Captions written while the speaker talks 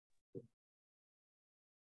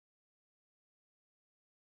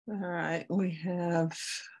All right, we have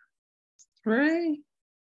 3.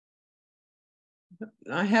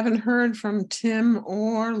 I haven't heard from Tim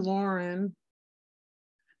or Lauren.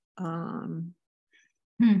 I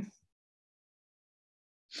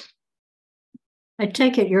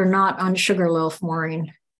take it you're not on Sugarloaf,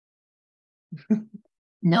 Maureen.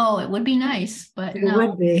 No, it would be nice, but It no.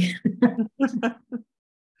 would be.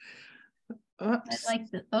 I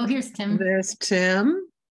like the, oh, here's Tim. There's Tim.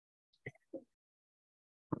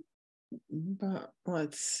 But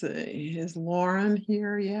let's see, is Lauren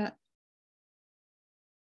here yet?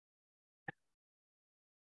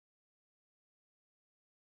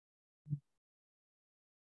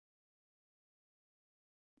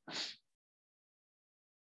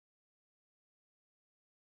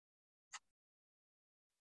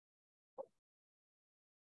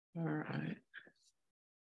 All right.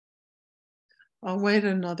 I'll wait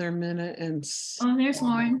another minute and. Oh, there's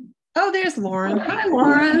Lauren. Oh, there's Lauren. Hi,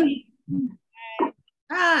 Lauren.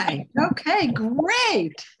 Hi. Okay,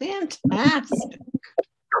 great. Fantastic.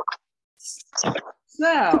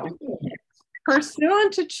 So,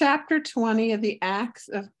 pursuant to Chapter 20 of the Acts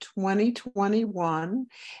of 2021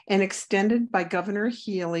 and extended by Governor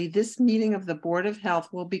Healy, this meeting of the Board of Health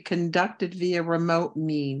will be conducted via remote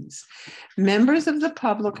means. Members of the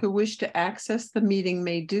public who wish to access the meeting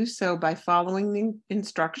may do so by following the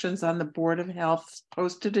instructions on the Board of Health's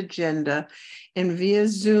posted agenda and via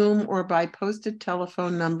Zoom or by posted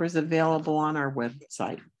telephone numbers available on our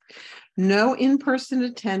website. No in-person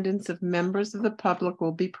attendance of members of the public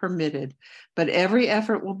will be permitted, but every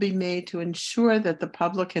effort will be made to ensure that the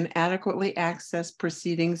public can adequately access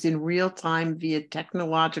proceedings in real time via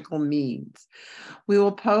technological means. We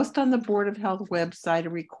will post on the Board of Health website a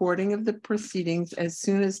recording of the proceedings as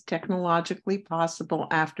soon as technologically possible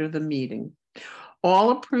after the meeting.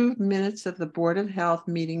 All approved minutes of the Board of Health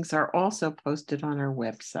meetings are also posted on our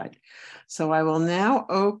website. So I will now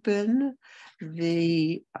open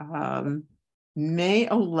the May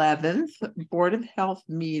 11th Board of Health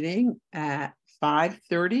meeting at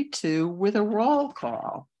 5:32 with a roll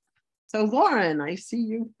call. So Lauren, I see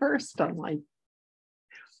you first on my,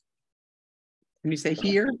 can you say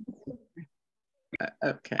here?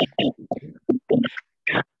 Okay.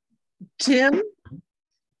 Tim?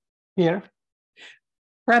 Here.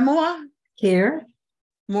 Premila? Here.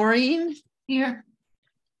 Maureen? Here.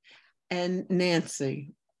 And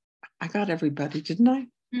Nancy. I got everybody, didn't I?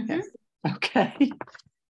 Mm-hmm. Yes. Okay.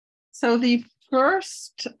 So the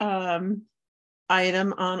first item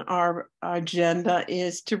on our agenda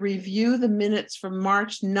is to review the minutes from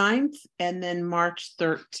March 9th and then March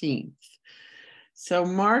 13th. So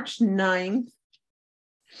March 9th,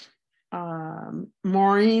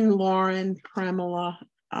 Maureen, Lauren, Premila,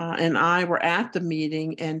 and I were at the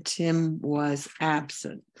meeting and Tim was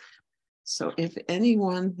absent. So if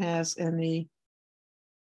anyone has any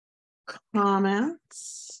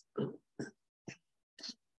comments?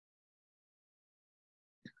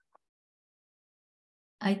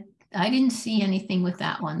 I didn't see anything with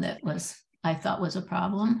that one that I thought was a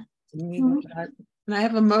problem. Can I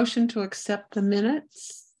have a motion to accept the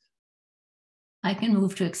minutes? I can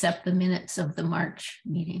move to accept the minutes of the March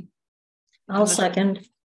meeting. I'll second.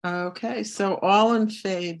 Okay, so all in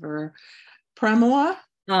favor. Premila?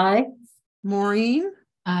 Aye. Maureen?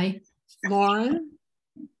 Aye. Lauren?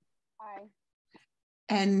 Aye.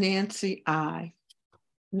 And Nancy, aye.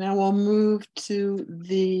 Now we'll move to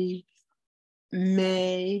the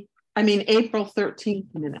April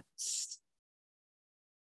 13th minutes.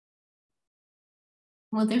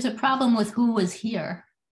 Well, there's a problem with who was here.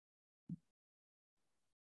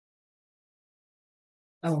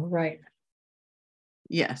 Oh, right.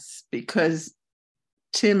 Yes, because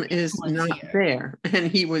Tim is not there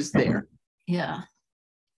and he was there. Yeah.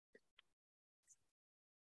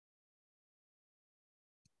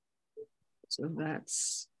 So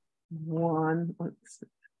that's one. Let's see.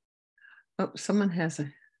 Oh, someone has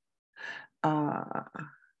a okay.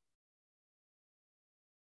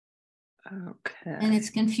 And it's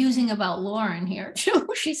confusing about Lauren here too.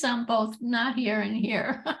 She's on both not here and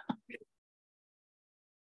here.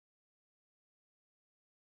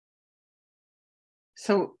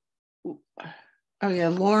 So, oh yeah,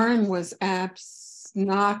 Lauren was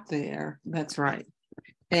not there. That's right.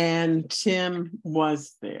 And Tim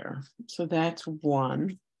was there. So that's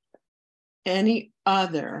one. Any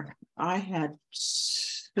other? I had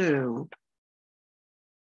 2.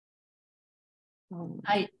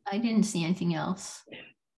 I didn't see anything else.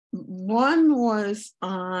 One was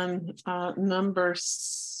on number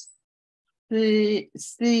C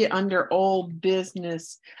under old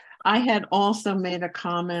business. I had also made a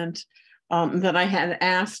comment that I had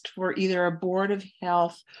asked for either a Board of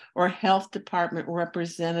Health or Health Department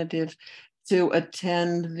representative to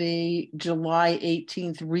attend the July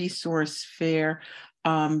 18th resource fair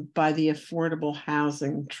by the Affordable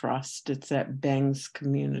Housing Trust. It's at Bangs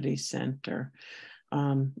Community Center.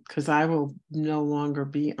 Because I will no longer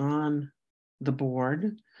be on the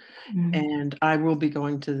board, and I will be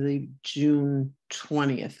going to the June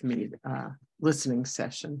 20th listening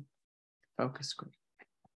session focus group.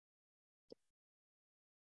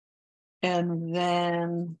 And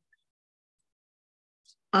then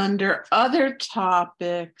under other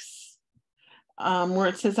topics, where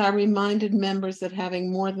it says, I reminded members that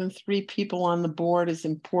having more than 3 people on the board is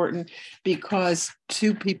important because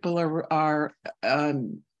 2 people are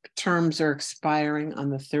terms are expiring on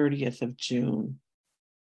the 30th of June.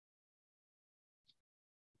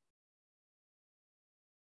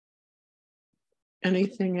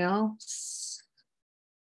 Anything else?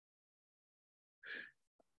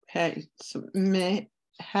 Okay, so may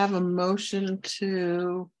have a motion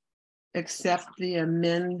to accept the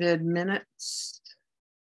amended minutes.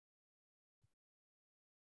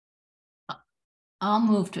 I'll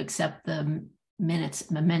move to accept the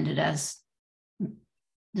minutes amended as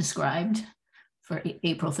described for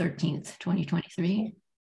April 13th, 2023.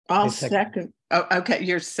 I'll second. Oh, okay,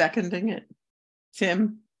 you're seconding it,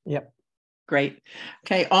 Tim? Yep. Great.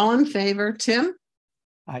 Okay, all in favor, Tim?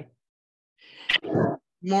 Aye.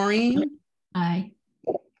 Maureen? Aye.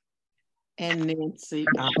 And Nancy.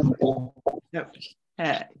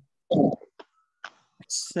 Okay.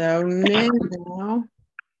 So now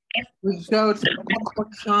we go to public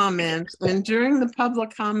comments, and during the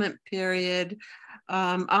public comment period,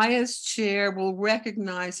 I as chair will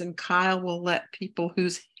recognize, and Kyle will let people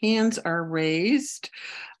whose hands are raised,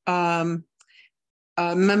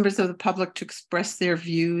 members of the public to express their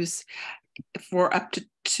views for up to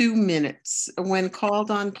 2 minutes. When called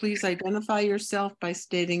on, please identify yourself by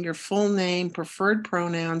stating your full name, preferred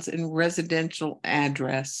pronouns, and residential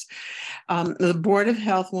address. The Board of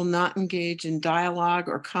Health will not engage in dialogue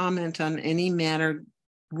or comment on any matter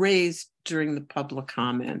raised during the public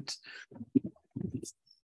comment.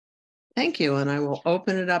 Thank you, and I will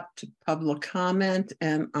open it up to public comment,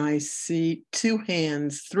 and I see 3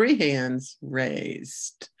 hands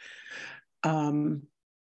raised.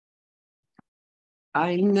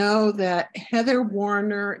 I know that Heather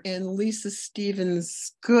Warner and Lisa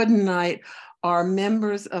Stevens Goodnight are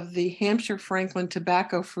members of the Hampshire Franklin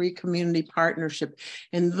Tobacco Free Community Partnership,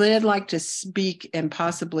 and they'd like to speak and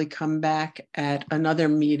possibly come back at another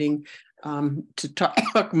meeting to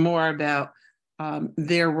talk more about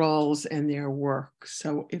their roles and their work.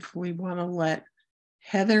 So if we want to let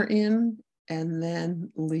Heather in and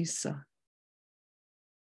then Lisa.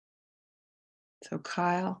 So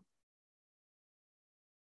Kyle,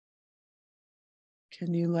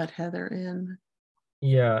 can you let Heather in?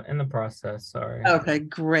 Yeah, in the process, sorry. Okay,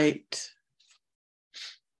 great.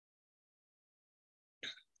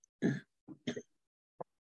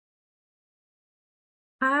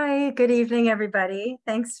 Hi, good evening, everybody.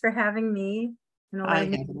 Thanks for having me and Hi,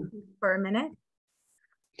 allowing me Heather. for a minute.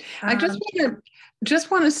 I just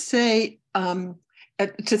want to say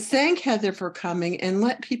to thank Heather for coming and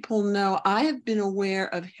let people know I have been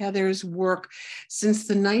aware of Heather's work since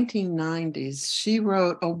the 1990s. She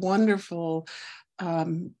wrote a wonderful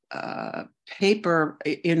paper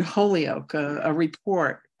in Holyoke, a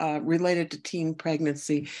report related to teen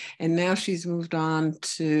pregnancy, and now she's moved on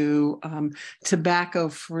to tobacco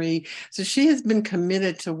free. So she has been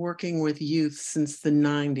committed to working with youth since the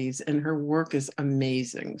 90s, and her work is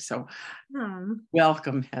amazing. So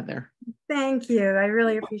welcome, Heather. Thank you. I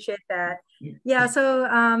really appreciate that. Yeah,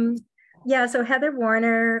 so Heather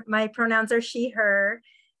Warner, my pronouns are she, her.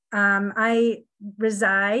 I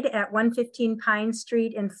reside at 115 Pine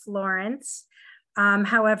Street in Florence.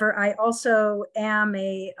 However, I also am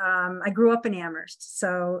I grew up in Amherst,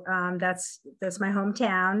 so that's my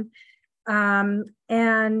hometown.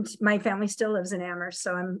 And my family still lives in Amherst,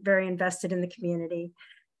 so I'm very invested in the community.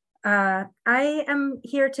 I am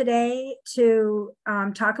here today to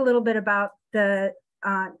talk a little bit about the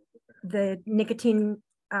nicotine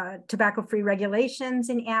tobacco-free regulations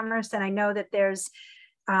in Amherst, and I know that there's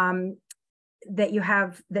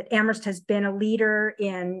that Amherst has been a leader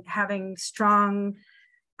in having strong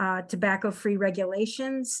tobacco-free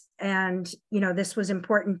regulations. And, this was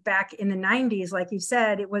important back in the 90s. Like you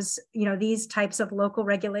said, it was, these types of local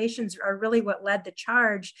regulations are really what led the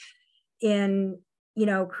charge in,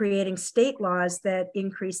 creating state laws that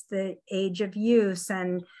increased the age of use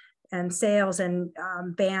and sales and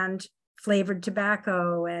banned flavored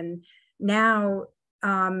tobacco. And now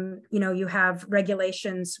you know, you have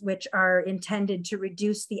regulations which are intended to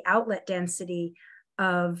reduce the outlet density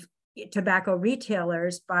of tobacco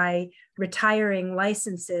retailers by retiring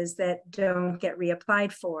licenses that don't get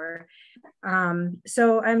reapplied for.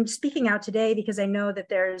 So I'm speaking out today because I know that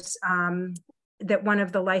there's that one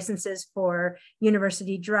of the licenses for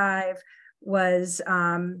University Drive was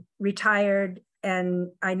retired, and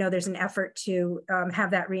I know there's an effort to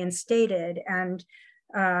have that reinstated. And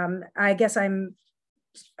I guess I'm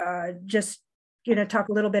just talk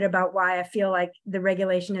a little bit about why I feel like the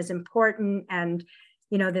regulation is important, and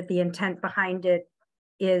that the intent behind it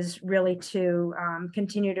is really to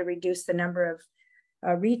continue to reduce the number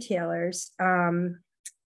of retailers.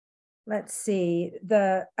 Let's see,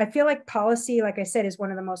 I feel like policy, like I said, is one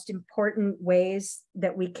of the most important ways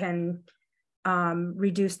that we can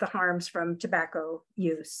reduce the harms from tobacco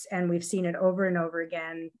use. And we've seen it over and over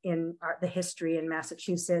again in the history in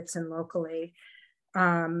Massachusetts and locally.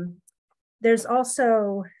 There's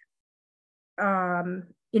also, a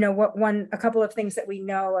couple of things that we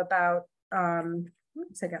know about,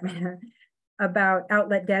 about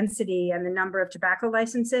outlet density and the number of tobacco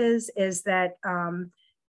licenses is that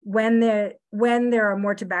when there are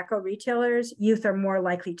more tobacco retailers, youth are more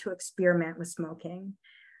likely to experiment with smoking.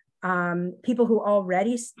 People who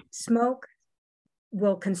already smoke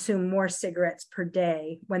will consume more cigarettes per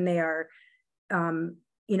day when they are,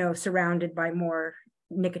 surrounded by more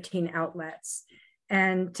nicotine outlets.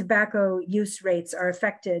 And tobacco use rates are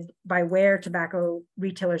affected by where tobacco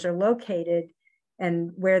retailers are located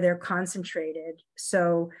and where they're concentrated.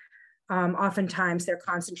 So oftentimes they're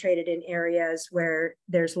concentrated in areas where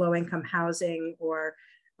there's low-income housing or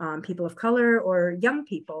people of color or young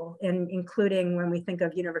people, and including when we think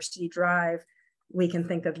of University Drive, we can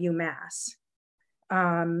think of UMass.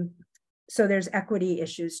 So there's equity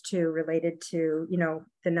issues too related to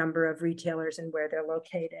the number of retailers and where they're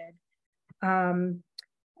located.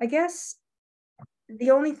 I guess the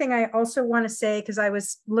only thing I also want to say, because I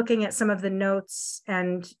was looking at some of the notes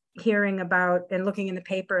and hearing about and looking in the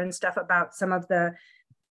paper and stuff about some of the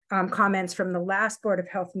comments from the last Board of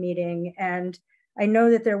Health meeting, and I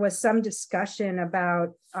know that there was some discussion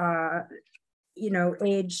about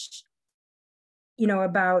age,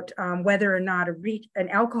 about whether or not an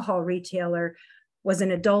alcohol retailer was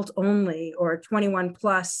an adult only or 21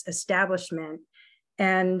 plus establishment.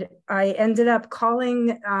 And I ended up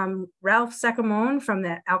calling Ralph Secamone from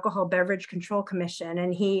the Alcohol Beverage Control Commission,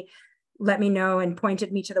 and he let me know and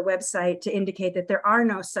pointed me to the website to indicate that there are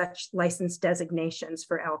no such license designations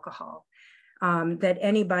for alcohol, that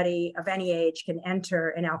anybody of any age can enter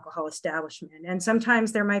an alcohol establishment. And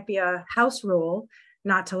sometimes there might be a house rule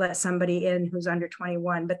not to let somebody in who's under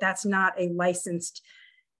 21, but that's not a licensed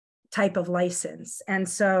type of license. And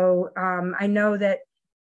so I know that,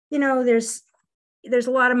 there's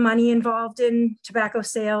a lot of money involved in tobacco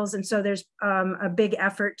sales. And so there's a big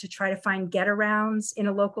effort to try to find get-arounds in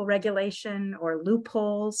a local regulation or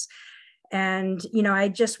loopholes. And, I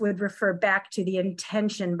just would refer back to the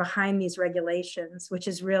intention behind these regulations, which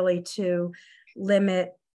is really to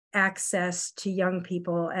limit access to young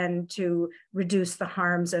people and to reduce the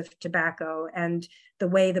harms of tobacco. And the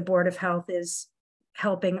way the Board of Health is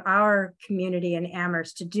helping our community in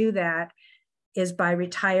Amherst to do that is by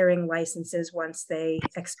retiring licenses once they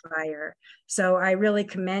expire. So I really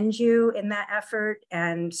commend you in that effort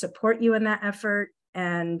and support you in that effort,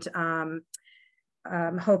 and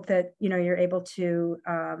hope that you're able to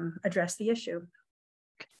address the issue.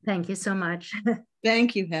 Thank you so much.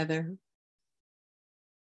 Thank you, Heather.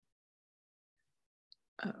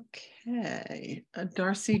 Okay,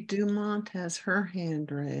 Darcy Dumont has her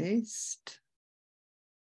hand raised.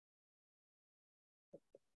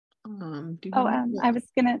 I was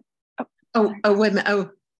gonna. Oh, wait a minute.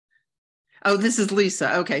 Oh, this is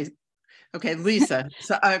Lisa. Okay, Lisa.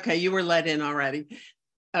 So, okay, you were let in already.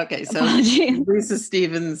 Okay, so Apologies. Lisa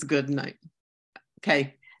Stevens, good night.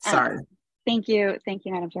 Okay, sorry. Thank you,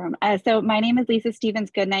 Madam Chairman. So my name is Lisa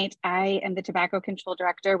Stevens Goodnight. I am the Tobacco Control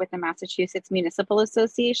Director with the Massachusetts Municipal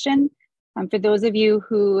Association. For those of you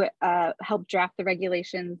who helped draft the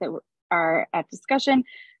regulations that are at discussion,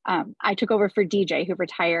 I took over for DJ, who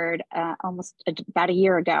retired almost about a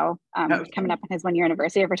year ago, coming up on his 1 year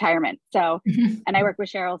anniversary of retirement. So, and I work with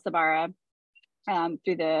Cheryl Sabara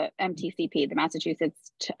through the MTCP, the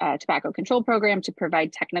Massachusetts Tobacco Control Program, to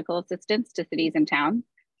provide technical assistance to cities and towns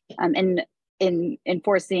in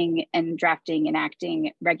enforcing and drafting and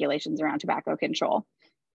enacting regulations around tobacco control.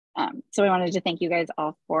 So I wanted to thank you guys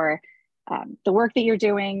all for the work that you're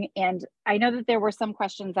doing. And I know that there were some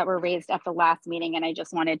questions that were raised at the last meeting, and I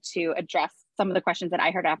just wanted to address some of the questions that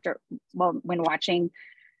I heard when watching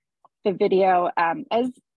the video. As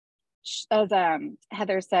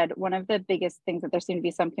Heather said, one of the biggest things that there seemed to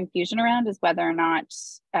be some confusion around is whether or not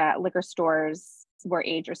liquor stores were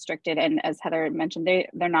age restricted. And as Heather mentioned,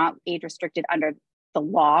 they're not age restricted under the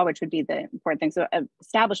law, which would be the important thing. So an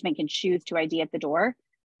establishment can choose to ID at the door,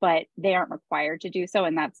 but they aren't required to do so.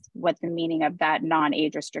 And that's what the meaning of that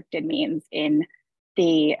non-age restricted means in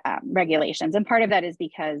the regulations. And part of that is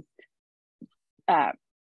because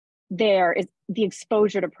there is the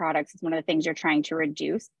exposure to products is one of the things you're trying to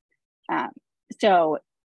reduce. So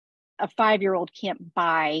a 5-year-old can't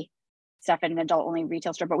buy stuff in an adult only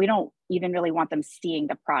retail store, but we don't even really want them seeing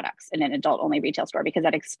the products in an adult only retail store because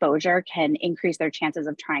that exposure can increase their chances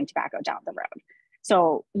of trying tobacco down the road.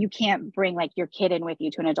 So you can't bring like your kid in with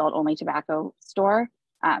you to an adult only tobacco store,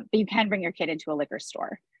 but you can bring your kid into a liquor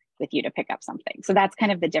store with you to pick up something. So that's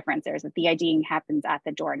kind of the difference there, is that the IDing happens at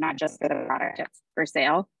the door, not just for the product that's for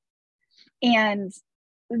sale. And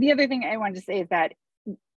the other thing I wanted to say is that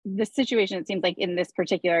the situation, it seems like in this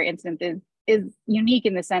particular instance, is unique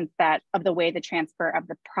in the sense that of the way the transfer of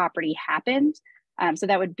the property happened. So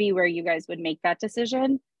that would be where you guys would make that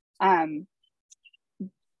decision.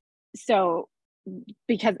 So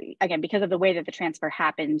because of the way that the transfer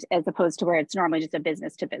happened, as opposed to where it's normally just a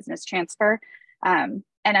business to business transfer. And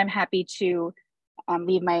I'm happy to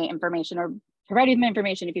leave my information or provide you with my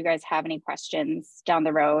information if you guys have any questions down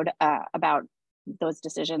the road about those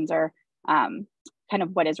decisions or kind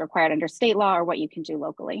of what is required under state law or what you can do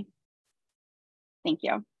locally. Thank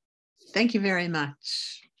you. Thank you very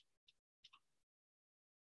much.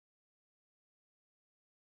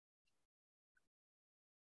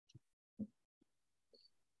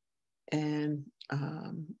 And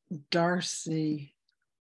Darcy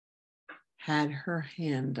had her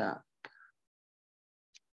hand up.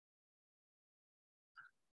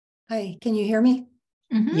 Hi, can you hear me?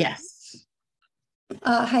 Mhm. Yes.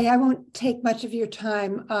 Hi, I won't take much of your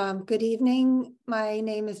time. Good evening. My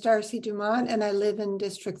name is Darcy Dumont and I live in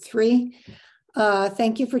District 3.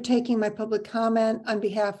 Thank you for taking my public comment on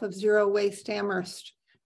behalf of Zero Waste Amherst.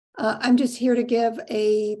 I'm just here to give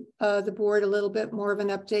the board a little bit more of an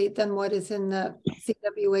update than what is in the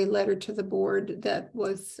CWA letter to the board that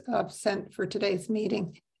was sent for today's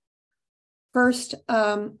meeting. First,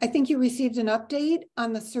 I think you received an update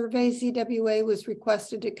on the survey ZWA was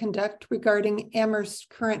requested to conduct regarding Amherst's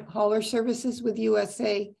current hauler services with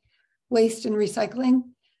USA Waste and Recycling.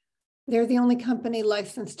 They're the only company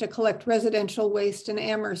licensed to collect residential waste in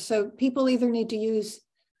Amherst, so people either need to use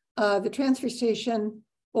the transfer station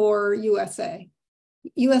or USA.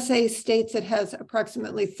 USA states it has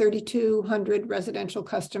approximately 3,200 residential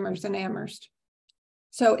customers in Amherst.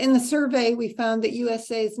 So in the survey, we found that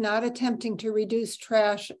USA is not attempting to reduce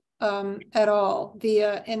trash at all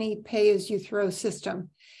via any pay-as-you-throw system.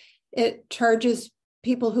 It charges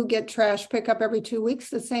people who get trash pickup every 2 weeks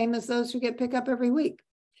the same as those who get pickup every week.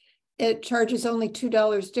 It charges only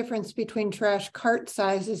 $2 difference between trash cart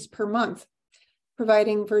sizes per month,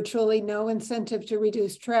 providing virtually no incentive to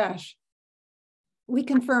reduce trash. We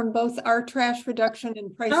confirm both our trash reduction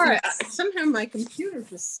and pricing. All right, somehow my computer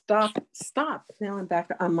just stopped. Now I'm back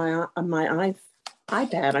on my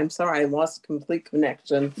iPad. I'm sorry, I lost complete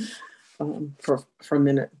connection for a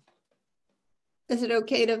minute. Is it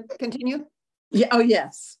okay to continue? Yeah. Oh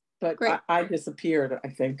yes, but Great. I disappeared, I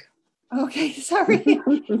think. Okay, sorry.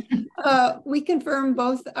 We confirm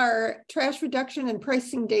both our trash reduction and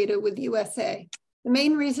pricing data with USA. The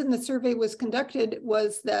main reason the survey was conducted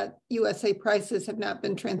was that USA prices have not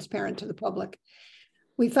been transparent to the public.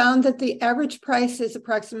 We found that the average price is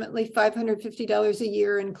approximately $550 a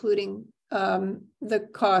year, including the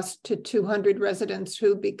cost to 200 residents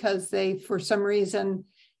who, because they, for some reason,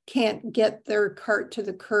 can't get their cart to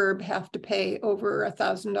the curb, have to pay over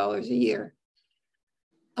 $1,000 a year.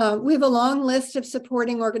 We have a long list of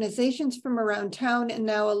supporting organizations from around town and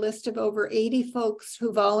now a list of over 80 folks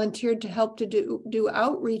who volunteered to help to do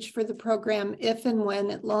outreach for the program if and when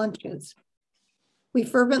it launches. We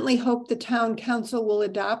fervently hope the town council will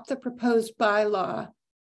adopt the proposed bylaw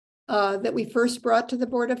that we first brought to the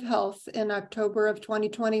Board of Health in October of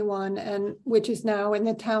 2021 and which is now in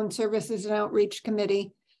the Town Services and Outreach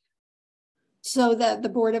Committee, so that the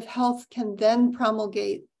Board of Health can then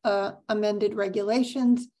promulgate amended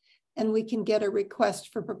regulations, and we can get a request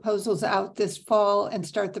for proposals out this fall and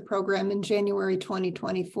start the program in January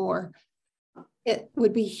 2024. It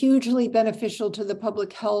would be hugely beneficial to the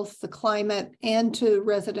public health, the climate, and to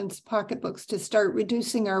residents' pocketbooks to start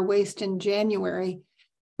reducing our waste in January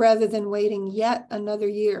rather than waiting yet another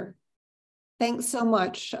year. Thanks so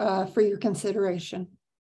much for your consideration.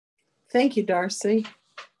 Thank you, Darcy.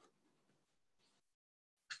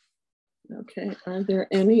 Okay, are there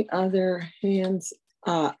any other hands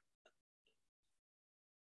up?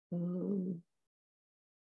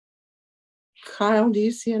 Kyle, do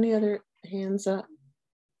you see any other hands up?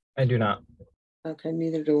 I do not. Okay,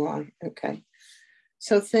 neither do I. Okay.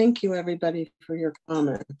 So thank you, everybody, for your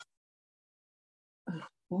comment.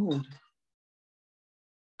 Oh,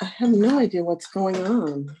 I have no idea what's going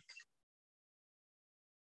on.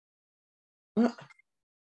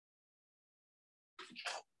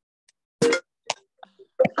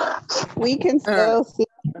 We can still see.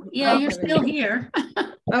 Yeah, you're still here.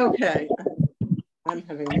 Okay. I'm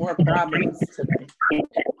having more problems today.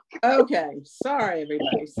 Okay, sorry,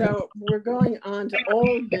 everybody. So we're going on to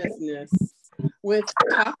old business with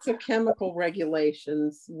toxic chemical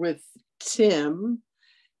regulations with Tim.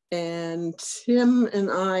 And Tim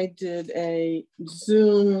and I did a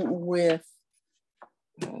Zoom with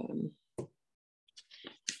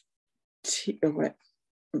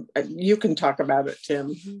you can talk about it,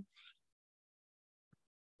 Tim.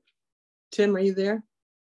 Tim, are you there?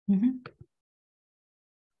 Mhm.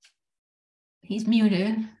 He's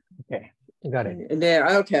muted. Okay, got it. There,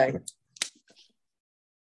 okay.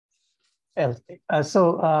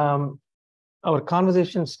 Our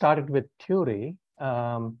conversation started with theory.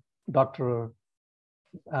 Dr.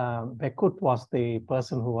 Bekut was the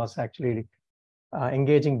person who was actually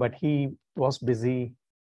engaging, but he was busy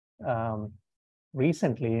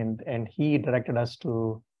recently, and he directed us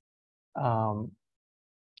to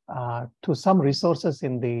some resources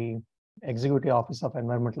in the Executive Office of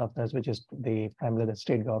Environmental Affairs, which is primarily the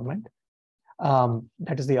state government.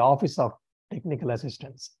 That is the Office of Technical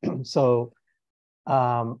Assistance. So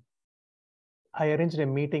I arranged a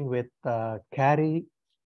meeting with Carrie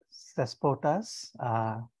Cespotas,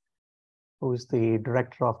 who is the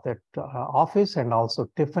director of that office, and also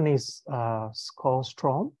Tiffany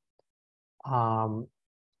Skostrom.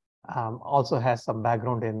 Also has some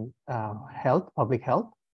background in public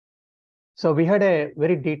health. So we had a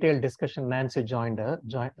very detailed discussion. Nancy joined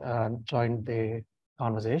the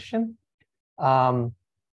conversation.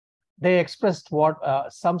 They expressed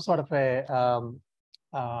some sort of the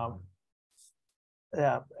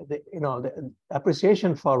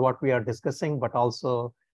appreciation for what we are discussing, but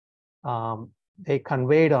also they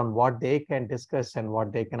conveyed on what they can discuss and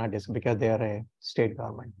what they cannot discuss because they are a state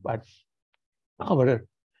government. But our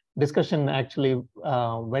discussion actually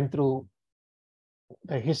went through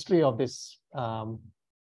the history of this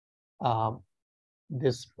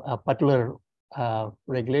particular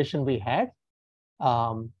regulation we had,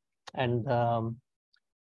 and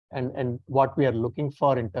what we are looking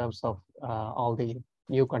for in terms of all the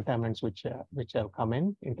new contaminants which have come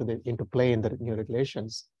into play in the new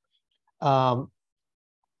regulations. And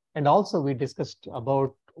also we discussed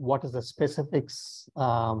about what is the specifics,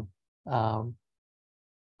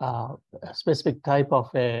 specific type of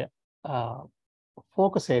a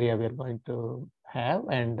focus area we're going to have.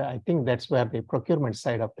 And I think that's where the procurement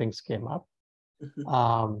side of things came up.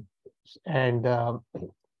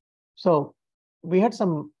 So we had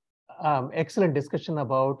some excellent discussion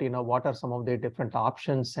about, what are some of the different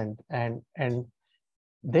options, and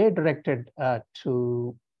they directed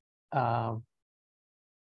to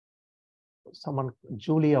someone,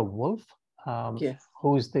 Julia Wolf, Yes.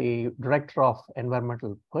 who is the director of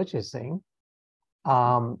environmental purchasing.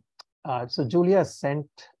 So Julia sent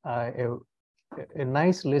a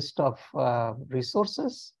nice list of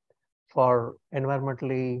resources for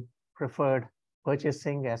environmentally preferred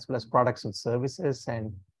purchasing, as well as products and services,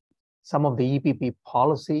 and some of the EPP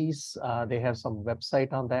policies. They have some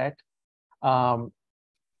website on that.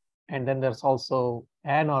 And then there's also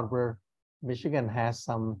Ann Arbor, Michigan has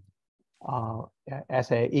some,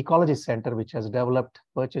 as a ecology center, which has developed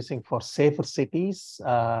purchasing for safer cities,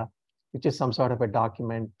 which is some sort of a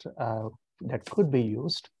document that could be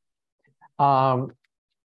used.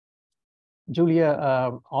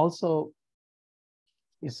 Julia also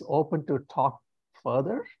is open to talk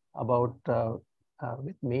further about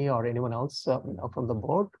with me or anyone else from the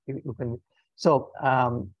board. You can. So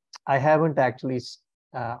I haven't actually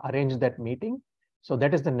arranged that meeting. So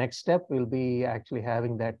that is the next step. We'll be actually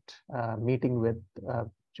having that meeting with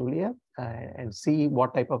Julia and see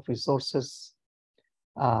what type of resources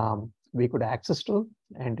we could access to,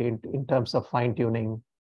 and in terms of fine-tuning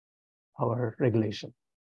our regulation.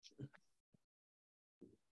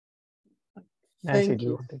 Nancy, Thank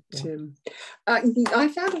you, Tim. I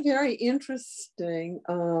found it very interesting,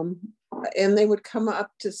 and they would come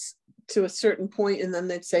up to a certain point, and then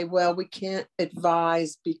they'd say, well, we can't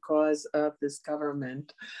advise because of this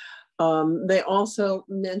government. They also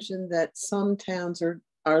mentioned that some towns are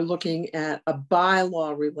are looking at a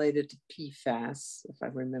bylaw related to PFAS, if I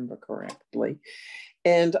remember correctly.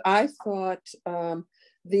 And I thought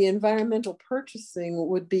the environmental purchasing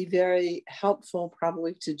would be very helpful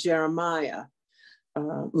probably to Jeremiah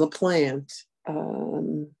LaPlante.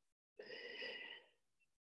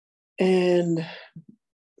 And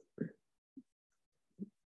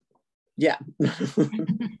yeah.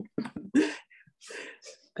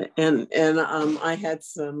 and I had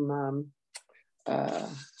some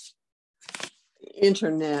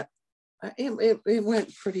internet. It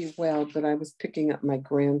went pretty well, but I was picking up my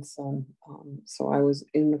grandson. So I was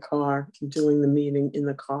in the car doing the meeting in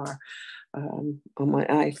the car on my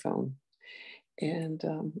iPhone. And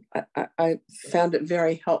I found it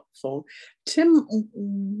very helpful. Tim,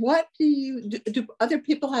 what do other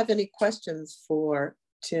people have any questions for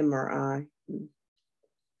Tim or I?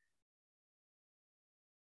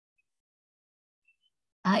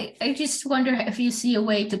 I just wonder if you see a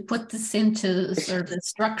way to put this into sort of the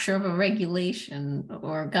structure of a regulation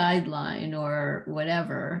or guideline or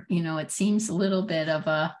whatever. You know, it seems a little bit of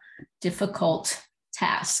a difficult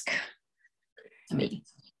task to me.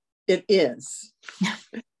 It is.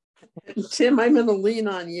 Tim, I'm going to lean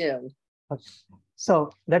on you.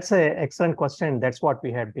 So that's an excellent question. That's what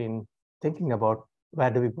we had been thinking about.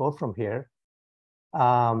 Where do we go from here?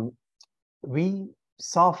 We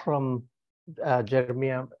saw from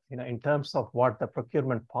Jeremiah, you know, in terms of what the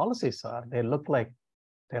procurement policies are, they look like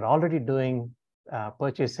they're already doing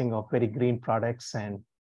purchasing of very green products and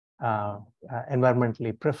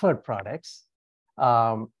environmentally preferred products.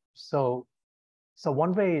 So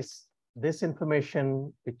one way is this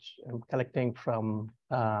information, which I'm collecting from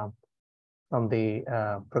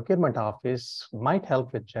the procurement office, might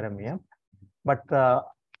help with Jeremiah. But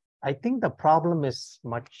I think the problem is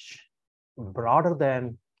much broader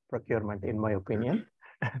than procurement, in my opinion.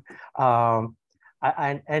 But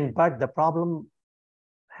the problem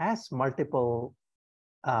has multiple,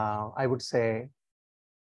 I would say,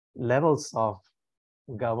 levels of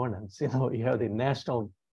governance. You know, you have the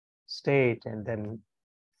national, state, and then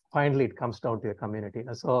finally it comes down to a community.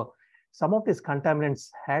 So some of these contaminants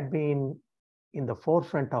had been in the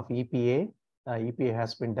forefront of EPA. EPA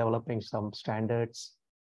has been developing some standards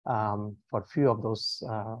for few of those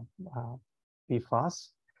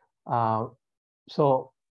PFAS.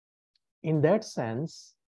 So in that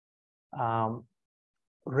sense,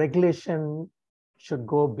 regulation should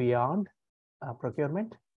go beyond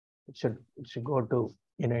procurement. It should go to,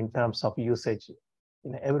 you know, in terms of usage,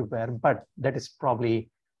 you know, everywhere. But that is probably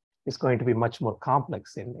is going to be much more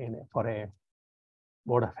complex for a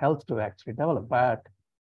Board of Health to actually develop. But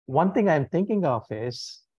one thing I'm thinking of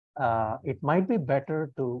is it might be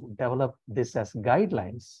better to develop this as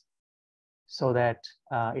guidelines so that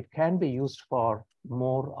it can be used for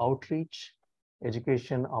more outreach,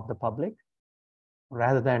 education of the public,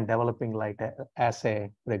 rather than developing like as a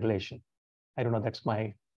regulation. I don't know, that's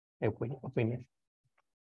my opinion.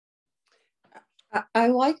 I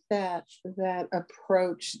like that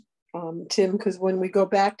approach, Tim, because when we go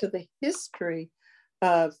back to the history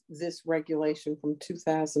of this regulation from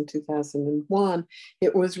 2000, 2001,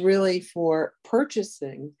 it was really for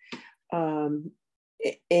purchasing.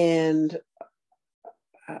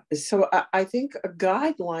 So I think a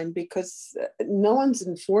guideline, because no one's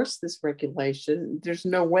enforced this regulation, there's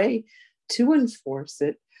no way to enforce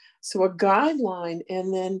it. So a guideline,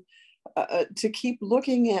 and then to keep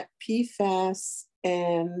looking at PFAS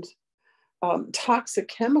and toxic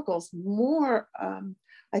chemicals more,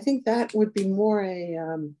 I think that would be more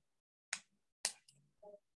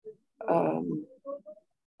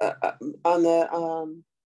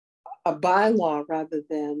a bylaw rather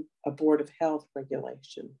than a Board of Health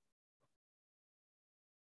regulation.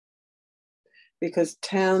 Because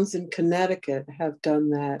towns in Connecticut have done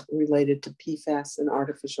that related to PFAS and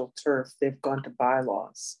artificial turf. They've gone to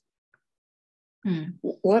bylaws.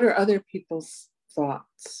 What are other people's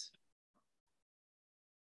thoughts?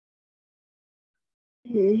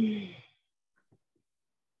 Can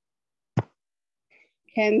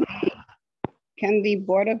the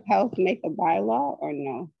Board of Health make a bylaw or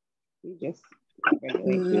no? We just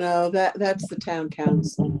regulation? No, that's the town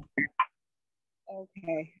council.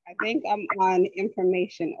 Okay, I think I'm on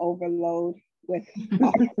information overload with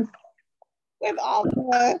all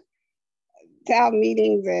the town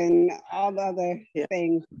meetings and all the other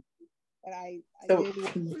things. But so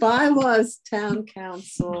bylaws, town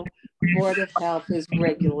council, Board of Health is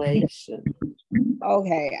regulation.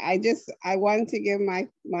 Okay, I wanted to give my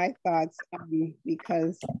thoughts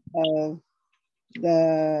because of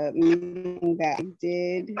the meeting that I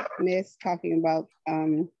did miss, talking about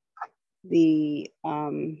the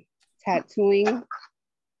tattooing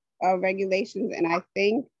regulations. And I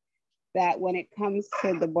think that when it comes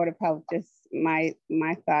to the Board of Health, just my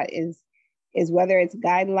thought is whether it's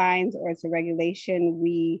guidelines or it's a regulation,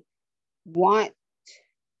 we want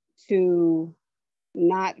to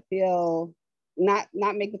not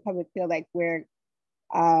make the public feel like we're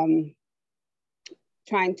trying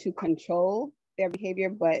to control their behavior,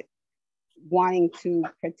 but wanting to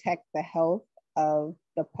protect the health of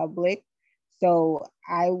the public. So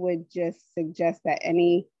I would just suggest that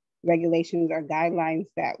any regulations or guidelines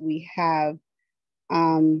that we have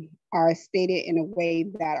are stated in a way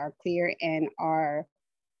that are clear and are,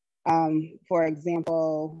 for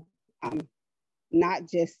example, not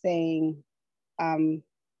just saying, I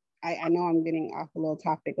know I'm getting off a little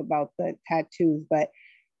topic about the tattoos, but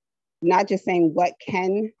not just saying what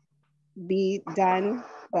can be done,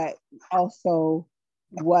 but also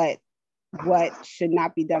what should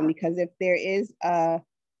not be done. Because if there is a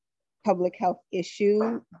public health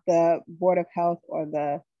issue, the Board of Health or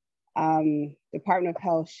the Department of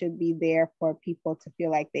Health should be there for people to feel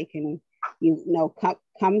like they can,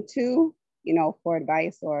 come to, for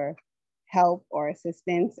advice or help or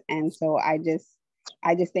assistance. And so I just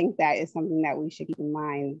think that is something that we should keep in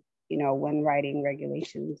mind, when writing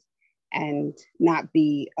regulations, and not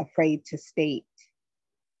be afraid to state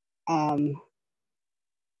that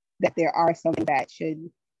there are something that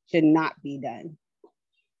should not be done.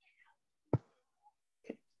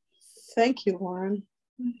 Thank you, Lauren.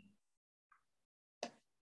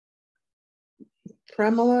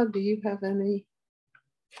 Premila, do you have any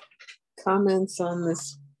comments on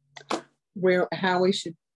this, how we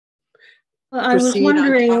should I was proceed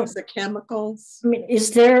wondering, on toxic chemicals? I mean,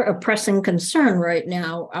 is there a pressing concern right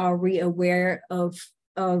now? Are we aware of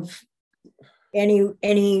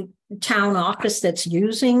any town office that's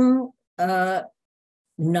using not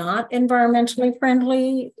environmentally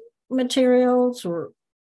friendly materials? Or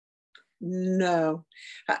no,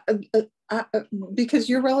 because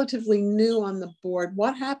you're relatively new on the board.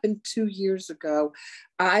 What happened 2 years ago?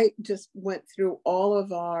 I just went through all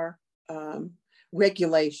of our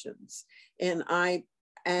regulations, and I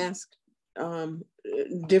asked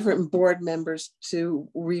different board members to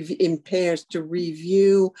in pairs to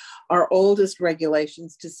review our oldest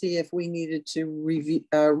regulations to see if we needed to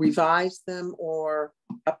revise them or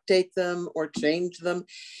update them or change them,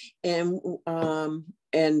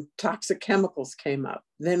 and toxic chemicals came up.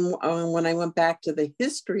 Then when I went back to the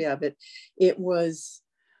history of it, it was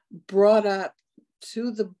brought up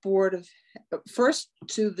to the board of, first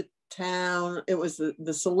to the town, it was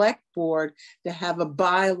the select board to have a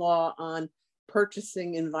bylaw on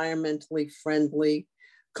purchasing environmentally friendly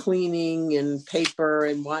cleaning and paper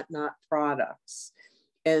and whatnot products.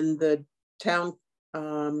 And the town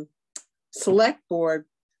select board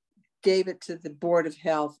gave it to the Board of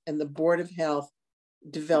Health, and the Board of Health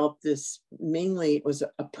developed this, mainly it was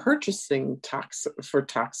a purchasing for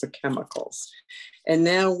toxic chemicals. And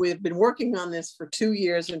now we've been working on this for 2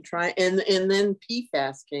 years and then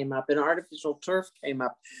PFAS came up and artificial turf came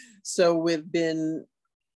up. So we've been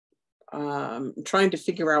trying to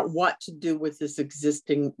figure out what to do with this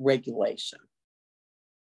existing regulation.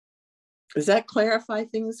 Does that clarify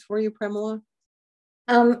things for you, Premila?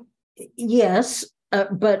 Yes,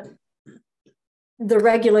 but the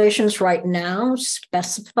regulations right now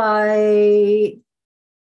specify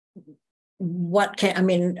what can, I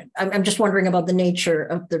mean, I'm just wondering about the nature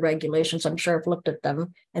of the regulations. I'm sure I've looked at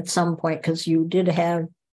them at some point because you did have.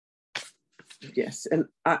 Yes, and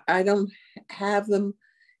I don't have them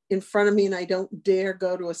in front of me, and I don't dare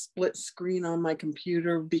go to a split screen on my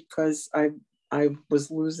computer because I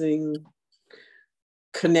was losing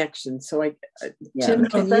connection. So Tim,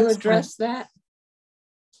 can you address that?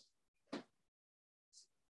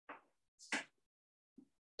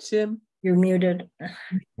 Tim? You're muted.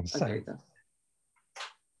 I'm sorry. Okay.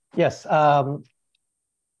 Yes, the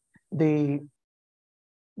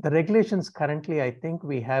regulations currently, I think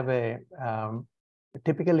we have a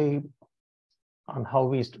typically on how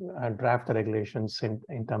we draft the regulations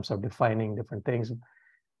in terms of defining different things,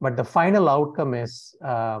 but the final outcome is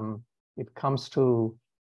it comes to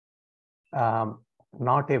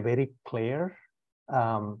not a very clear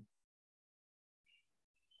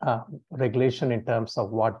regulation in terms of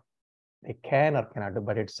what they can or cannot do,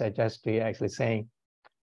 but it's just actually saying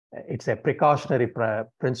it's a precautionary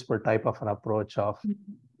principle type of an approach of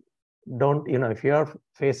don't, if you're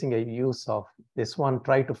facing a use of this one,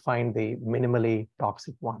 try to find the minimally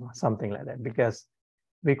toxic one or something like that, because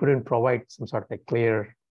we couldn't provide some sort of a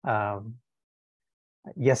clear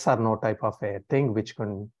yes or no type of a thing which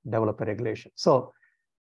can develop a regulation. So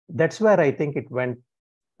that's where I think it went.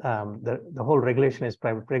 The whole regulation is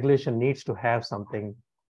private. Regulation needs to have something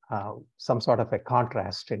some sort of a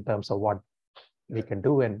contrast in terms of what we can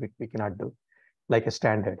do and we cannot do, like a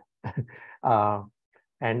standard.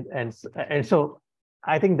 And so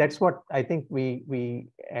I think that's what I think we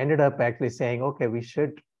ended up actually saying, okay, we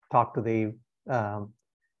should talk to the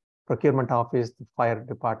procurement office, the fire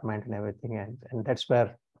department and everything. And that's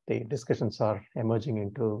where the discussions are emerging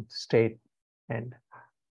into state. And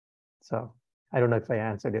so I don't know if I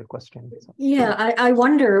answered your question. So. Yeah, I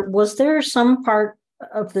wonder, was there some part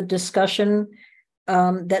of the discussion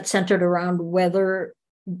that centered around whether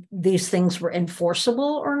these things were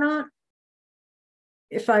enforceable or not?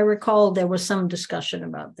 If I recall, there was some discussion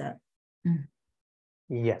about that.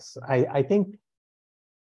 Yes, I think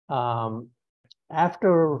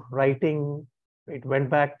after writing, it went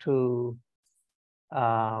back to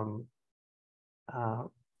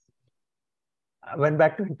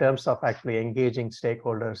in terms of actually engaging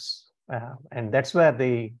stakeholders, and that's where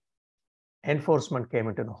the enforcement came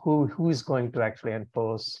into who is going to actually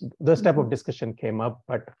enforce. This type of discussion came up,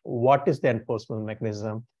 but what is the enforcement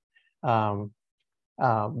mechanism?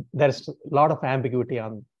 There's a lot of ambiguity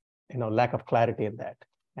on, lack of clarity in that,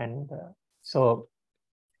 and so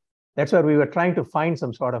that's where we were trying to find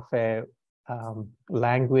some sort of a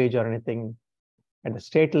language or anything at the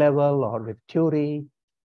state level or with theory,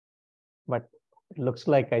 but it looks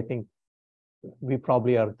like I think we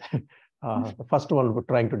probably are the first one we're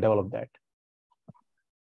trying to develop that.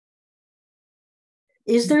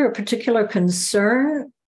 Is there a particular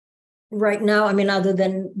concern right now? I mean, other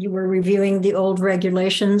than you were reviewing the old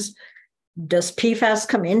regulations, does PFAS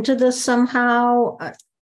come into this somehow?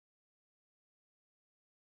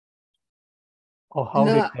 Or how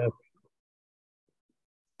No.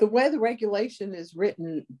 The way the regulation is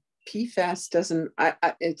written, PFAS doesn't,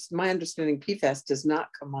 it's my understanding PFAS does not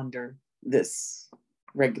come under this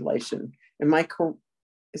regulation.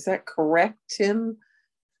 Is that correct, Tim?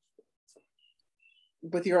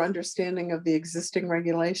 With your understanding of the existing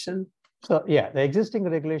regulation? So yeah, the existing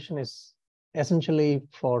regulation is essentially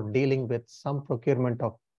for dealing with some procurement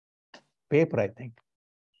of paper, I think,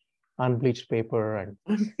 unbleached paper and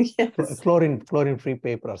yes. chlorine-free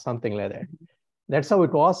paper or something like that. That's how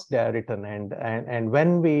it was written. And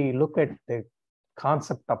when we look at the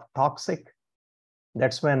concept of toxic,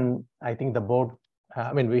 that's when I think the board,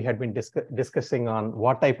 we had been discussing on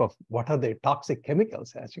what are the toxic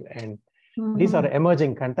chemicals actually. And these are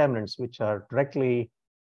emerging contaminants which are directly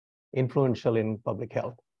influential in public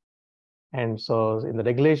health. And so in the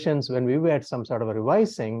regulations, when we were at some sort of a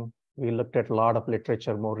revising, we looked at a lot of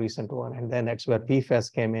literature, more recent one, and then that's where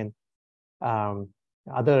PFAS came in.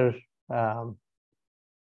 Other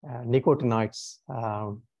nicotinoids,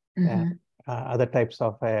 other types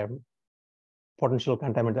of potential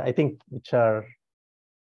contaminants, I think, which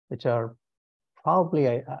are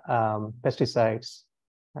probably pesticides.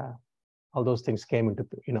 All those things came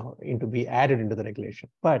into be added into the regulation.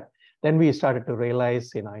 But then we started to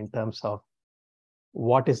realize, in terms of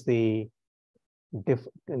what is the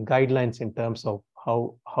guidelines in terms of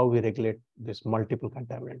how we regulate these multiple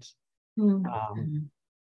contaminants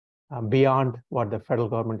beyond what the federal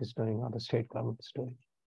government is doing or the state government is doing.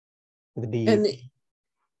 The DEP.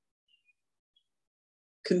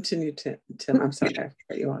 Continue, Tim. I'm sorry. I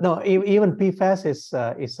cut you off. No, even PFAS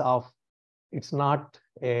is off. It's not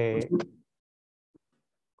a.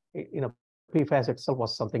 PFAS itself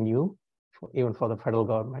was something new, even for the federal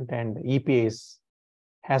government, and EPA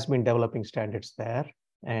has been developing standards there.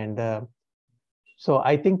 And so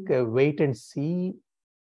I think wait and see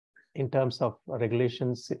in terms of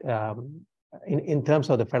regulations, in terms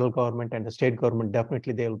of the federal government and the state government,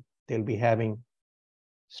 definitely they'll be having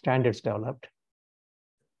standards developed.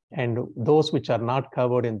 And those which are not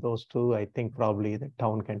covered in those two, I think probably the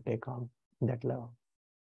town can take on that level.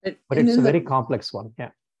 But it's a very complex one, yeah.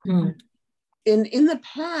 In the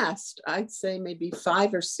past, I'd say maybe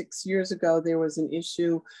 5 or 6 years ago, there was an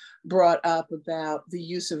issue brought up about the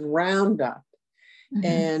use of Roundup.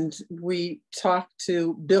 And we talked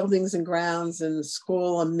to buildings and grounds and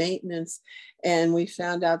school and maintenance, and we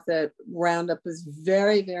found out that Roundup was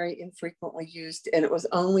very, very infrequently used, and it was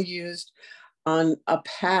only used on a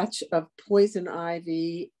patch of poison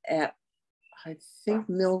ivy at, I think,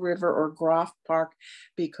 Mill River or Groff Park,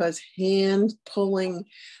 because hand pulling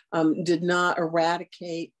did not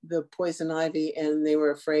eradicate the poison ivy, and they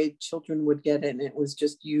were afraid children would get it, and it was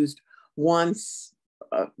just used once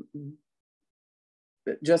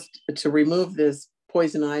just to remove this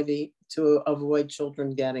poison ivy to avoid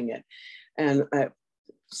children getting it. And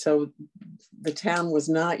so the town was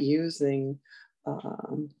not using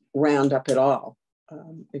Roundup at all,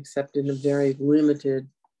 except in a very limited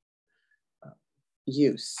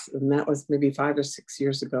use. And that was maybe 5 or 6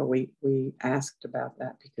 years ago. We asked about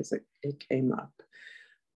that because it came up.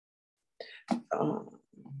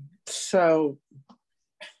 So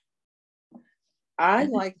I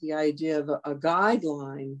like the idea of a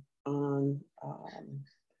guideline on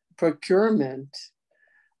procurement,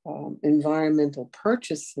 environmental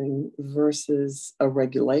purchasing versus a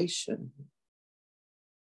regulation.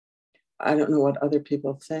 I don't know what other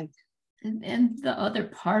people think. And the other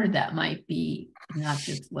part of that might be not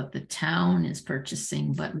just what the town is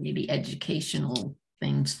purchasing, but maybe educational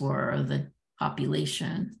things for the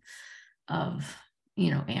population of,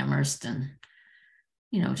 Amherst, and,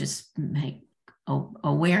 just make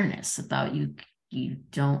awareness about you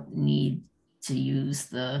don't need to use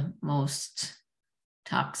the most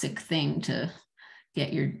toxic thing to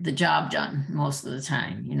get the job done most of the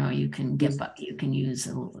time. You can you can use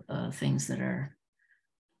things that are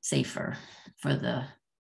safer for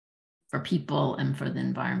people and for the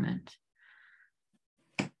environment.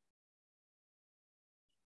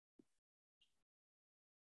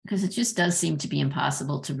 Because it just does seem to be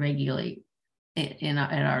impossible to regulate it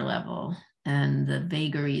at our level. And the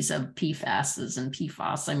vagaries of PFASs and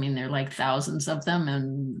PFOS, I mean, there are like thousands of them.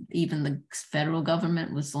 And even the federal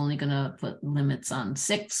government was only going to put limits on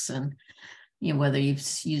 6. And, whether you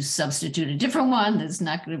substitute a different one, that's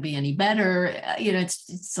not going to be any better.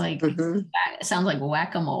 It's like, it sounds like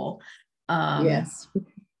whack-a-mole. Yes.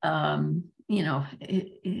 I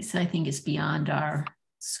think it's beyond our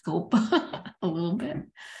scope a little bit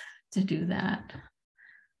to do that.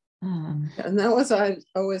 And that was I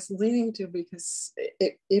was leaning to, because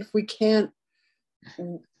if we can't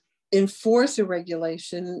enforce a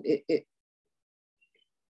regulation,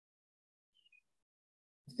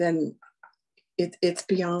 then it's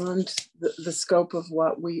beyond the scope of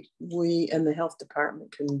what we and the health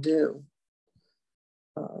department can do.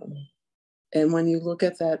 And when you look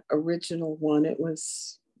at that original one, it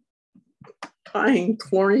was buying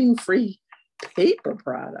chlorine-free paper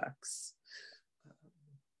products,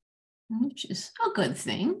 which is a good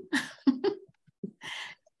thing.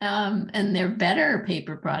 And they're better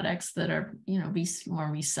paper products that are, more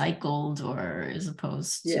recycled, or as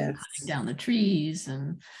opposed to cutting down the trees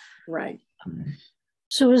and right.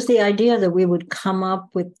 So is the idea that we would come up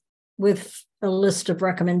with a list of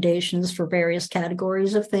recommendations for various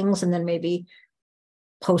categories of things and then maybe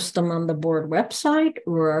post them on the board website?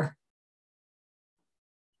 Or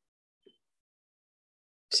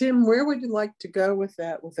Tim, where would you like to go with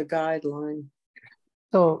that, with a guideline?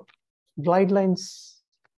 So guidelines,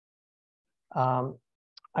 I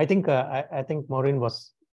think Maureen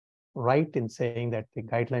was right in saying that the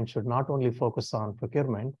guidelines should not only focus on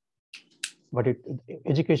procurement, but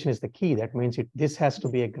education is the key. That means this has to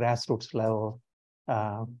be a grassroots level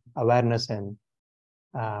awareness and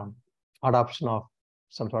adoption of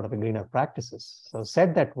some sort of a greener practices. So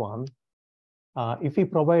said that one, if we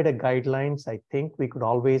provide a guidelines, I think we could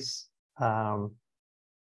always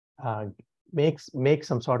make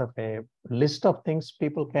some sort of a list of things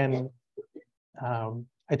people can.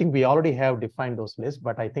 I think we already have defined those lists,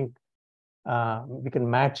 but I think we can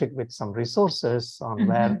match it with some resources on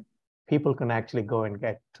where people can actually go and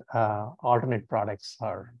get alternate products.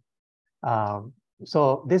 Or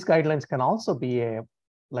so these guidelines can also be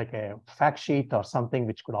like a fact sheet or something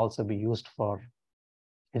which could also be used for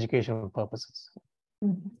educational purposes.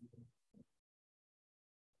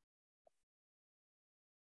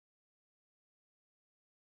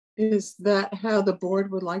 Is that how the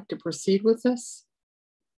board would like to proceed with this?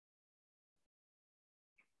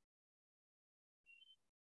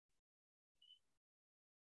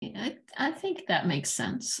 I think that makes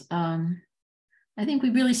sense. I think we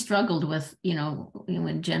really struggled with,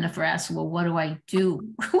 when Jennifer asked, well, what do I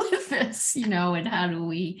do with this, and how do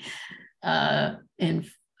we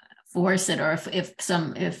enforce it? Or if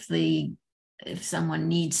someone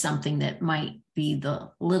needs something that might be the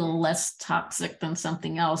little less toxic than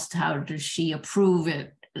something else, how does she approve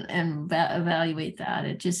it and evaluate that?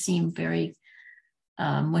 It just seemed very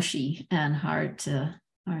mushy and hard to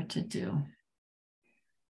do.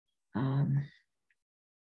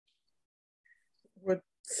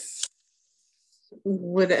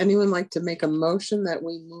 Would anyone like to make a motion that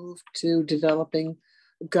we move to developing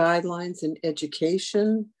guidelines in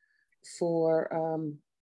education for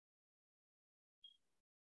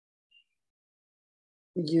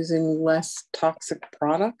using less toxic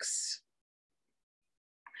products?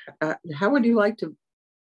 How would you like to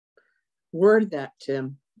word that,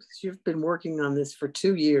 Tim? Because you've been working on this for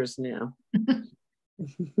 2 years now.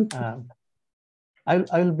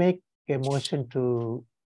 I'll make a motion to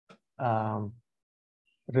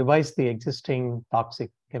revise the existing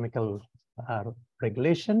toxic chemical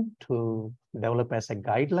regulation to develop as a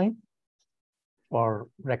guideline for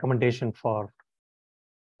recommendation for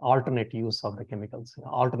alternate use of the chemicals,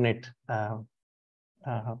 alternate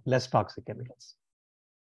less toxic chemicals.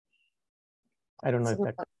 I don't know if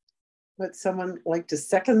that. Would someone like to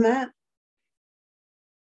second that?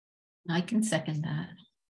 I can second that.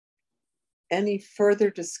 Any further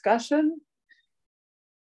discussion?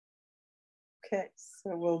 Okay,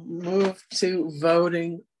 so we'll move to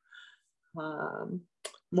voting.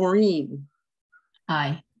 Maureen,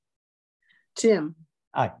 Aye. Tim,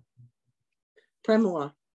 Aye.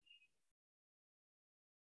 Premila.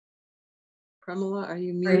 Premila, are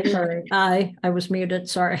you muted? Sorry. Aye, I was muted,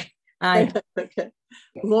 sorry. Aye. Okay.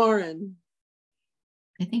 Lauren,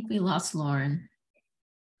 I think we lost Lauren.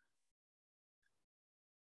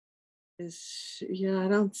 yeah, I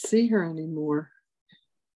don't see her anymore.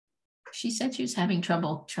 She said she was having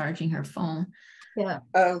trouble charging her phone. Yeah.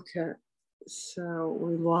 Okay, so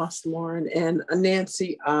we lost Lauren, and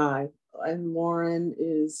Nancy, aye, and Lauren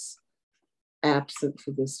is absent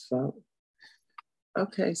for this vote.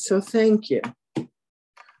 Okay, so thank you.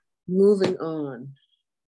 Moving on.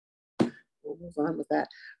 We'll move on with that.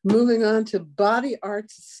 Moving on to body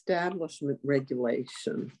arts establishment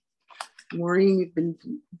regulation. Maureen, you've been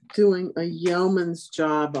doing a yeoman's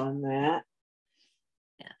job on that.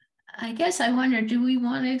 I guess I wonder, do we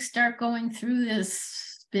want to start going through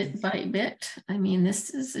this bit by bit? I mean,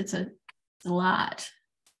 it's a lot.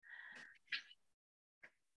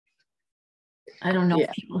 I don't know if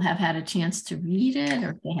people have had a chance to read it,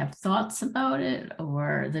 or if they have thoughts about it,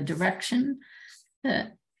 or the direction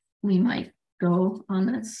that we might go on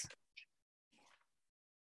this.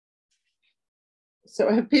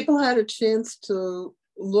 So have people had a chance to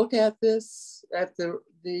look at this, at the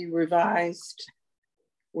revised,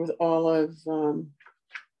 with all of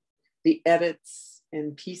the edits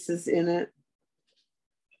and pieces in it?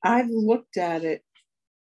 I've looked at it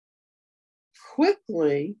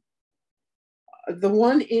quickly. The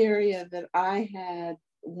one area that I had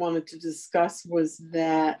wanted to discuss was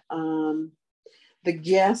that the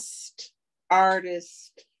guest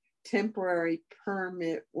artist temporary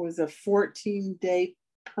permit was a 14-day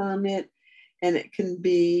permit, and it can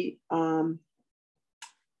be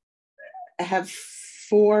have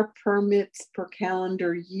 4 permits per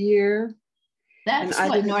calendar year. That's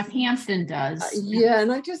what Northampton does. Yeah,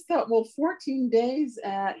 and I just thought, well, 14 days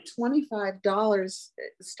at $25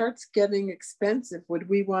 starts getting expensive. Would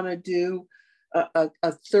we want to do a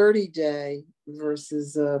 30-day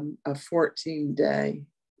versus a 14-day?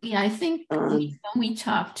 Yeah, I think when we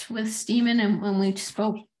talked with Steven and when we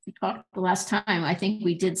talked the last time, I think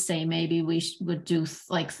we did say maybe we would do,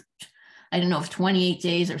 like, I don't know if 28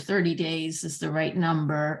 days or 30 days is the right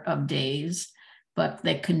number of days, but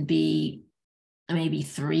there can be maybe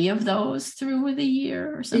 3 of those through the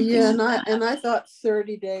year or something. Yeah, like and I thought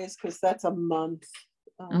 30 days because that's a month.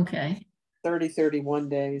 Okay. 31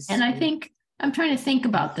 days. And I think I'm trying to think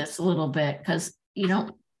about this a little bit, because you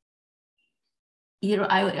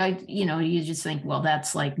just think, well,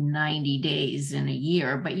 that's like 90 days in a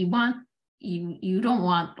year, but you don't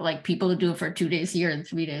want like people to do it for 2 days here and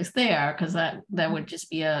 3 days there, because that would just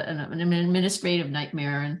be an administrative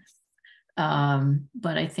nightmare. And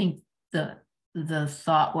but I think the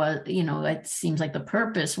thought was, it seems like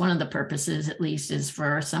one of the purposes at least is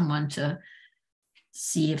for someone to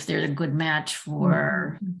see if they're a good match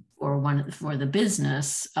for the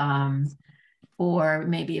business, or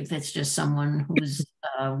maybe if it's just someone who's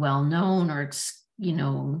well known, or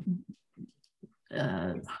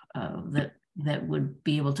that would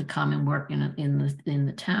be able to come and work in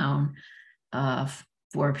the town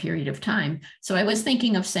for a period of time. So I was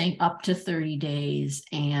thinking of saying up to 30 days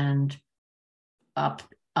and up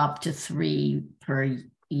to 3 per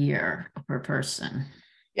year per person.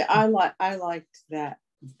 Yeah, I liked that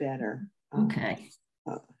better. Okay.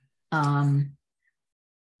 And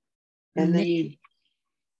then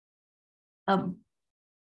I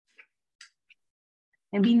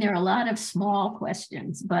mean, there are a lot of small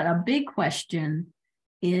questions, but a big question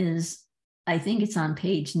is, I think it's on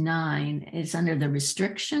page 9, it's under the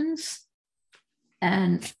restrictions.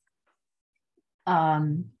 And I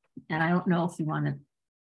don't know if you want to,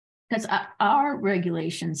 because our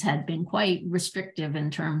regulations had been quite restrictive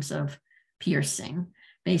in terms of piercing,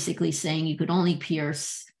 basically saying you could only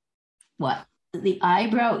pierce the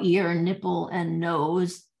eyebrow, ear, nipple, and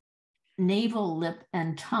nose, navel, lip,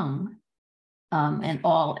 and tongue, and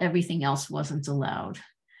everything else wasn't allowed.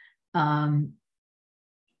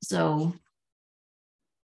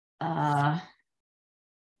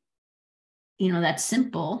 That's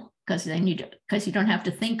simple, because then you don't have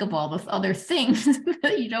to think of all the other things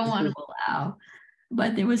that you don't want to allow.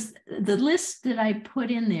 but there was the list that I put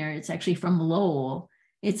in there. It's actually from Lowell.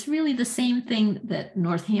 It's really the same thing that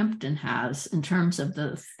Northampton has in terms of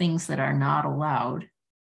the things that are not allowed.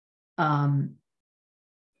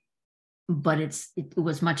 But it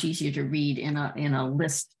was much easier to read in a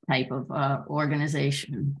list type of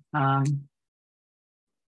organization. And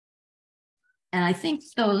I think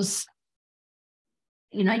those,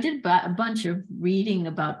 I did a bunch of reading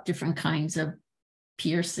about different kinds of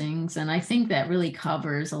piercings, and I think that really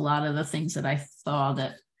covers a lot of the things that I saw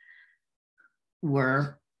that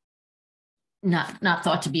were not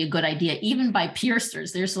thought to be a good idea, even by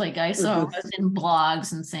piercers. There's like, I saw in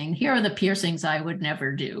blogs and saying, here are the piercings I would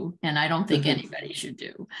never do, and I don't think anybody should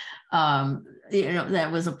do. That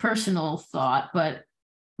was a personal thought, but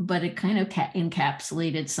it kind of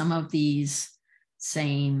encapsulated some of these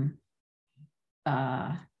same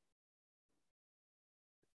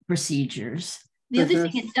procedures. The other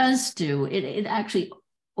thing it does do, it actually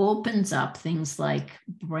opens up things like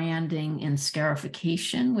branding and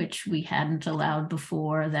scarification, which we hadn't allowed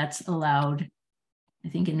before. That's allowed, I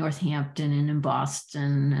think, in Northampton and in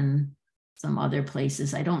Boston and some other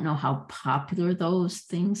places. I don't know how popular those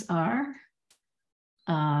things are,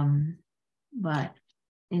 but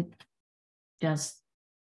it does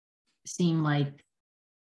seem like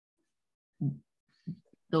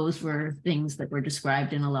those were things that were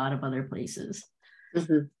described in a lot of other places.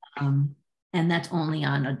 And that's only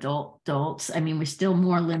on adults. I mean, we're still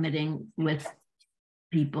more limiting with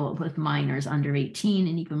people, with minors under 18,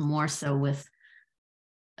 and even more so with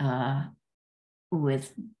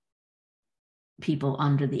people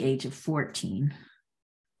under the age of 14.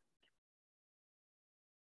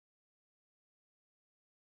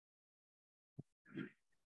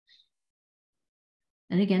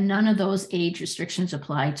 And again, none of those age restrictions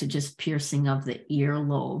apply to just piercing of the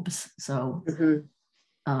earlobes. So,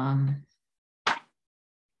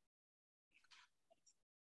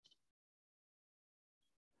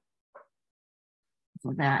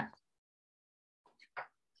 for that.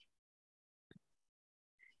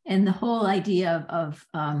 And the whole idea of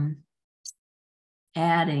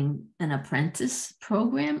adding an apprentice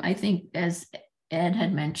program, I think, as Ed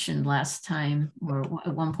had mentioned last time, or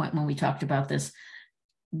at one point when we talked about this,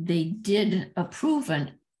 they did approve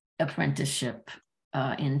an apprenticeship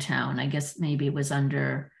in town. I guess maybe it was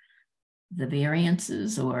under the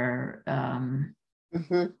variances or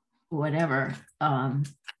whatever.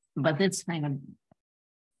 But this kind of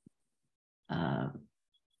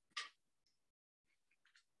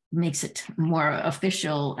makes it more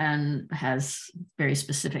official and has very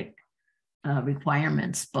specific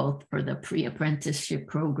requirements, both for the pre-apprenticeship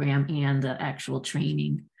program and the actual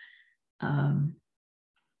training,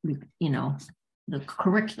 the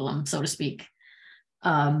curriculum, so to speak.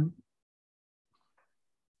 And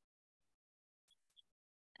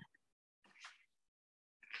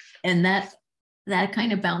that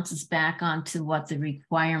kind of bounces back onto what the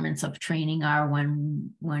requirements of training are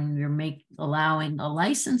when you're allowing a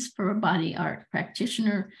license for a body art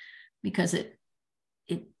practitioner, because it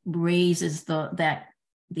raises the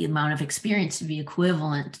amount of experience to be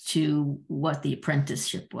equivalent to what the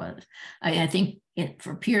apprenticeship was. I think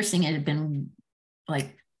for piercing it had been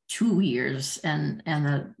like 2 years, and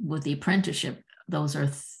with the apprenticeship those are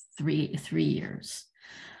 3 years.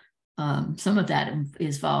 Some of that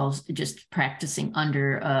involves just practicing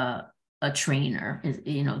under a trainer.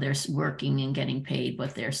 They're working and getting paid,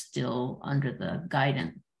 but they're still under the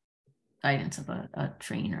guidance of a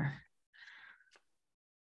trainer.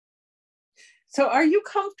 So are you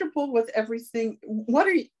comfortable with everything? What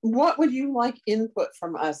would you like input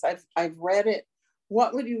from us? I've read it.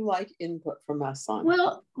 What would you like input from us on?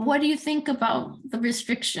 Well, what do you think about the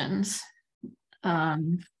restrictions?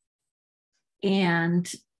 And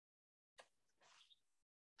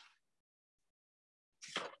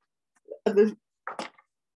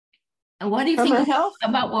what do you think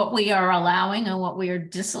about what we are allowing and what we are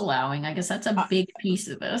disallowing? I guess that's a big piece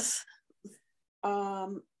of this.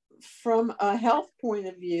 From a health point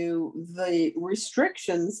of view, the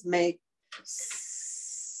restrictions make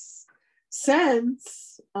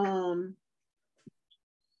sense to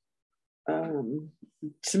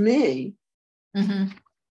me.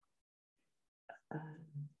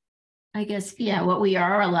 I guess, yeah, what we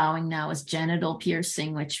are allowing now is genital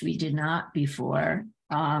piercing, which we did not before.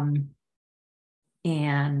 And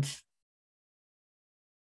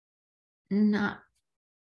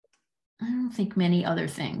I don't think many other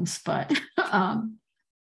things, but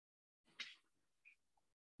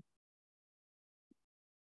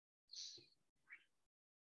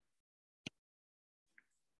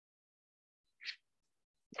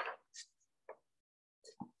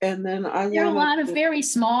And then there are a lot of very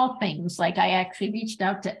small things. Like I actually reached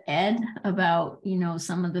out to Ed about,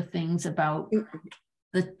 some of the things about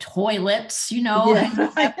the toilets,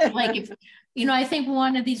 Yeah. like if, I think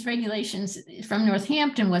one of these regulations from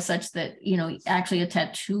Northampton was such that, actually a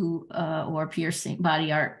tattoo or piercing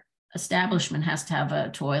body art establishment has to have a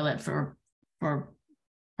toilet for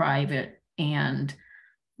private and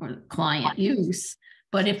for client use.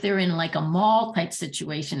 But if they're in like a mall type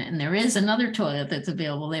situation and there is another toilet that's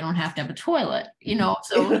available, they don't have to have a toilet,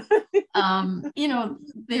 so,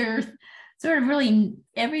 they're sort of really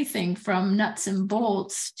everything from nuts and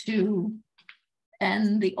bolts to,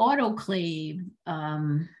 and the autoclave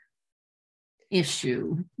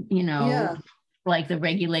issue, Yeah. like the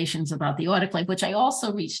regulations about the autoclave, which I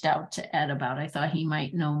also reached out to Ed about. I thought he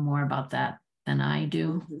might know more about that than I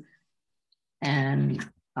do. And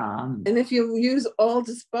if you use all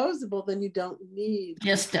disposable, then you don't need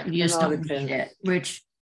you just don't need it, which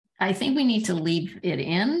I think we need to leave it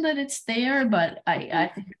in that it's there, but I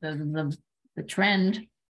think the trend,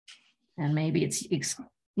 and maybe it's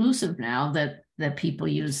exclusive now, that people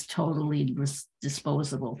use totally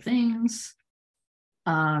disposable things.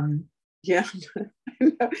 Yeah,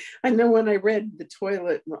 I know when I read the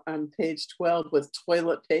toilet on page 12 with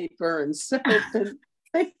toilet paper and soap and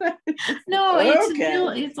no,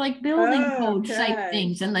 okay. it's like building code Okay. type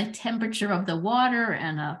things, and the temperature of the water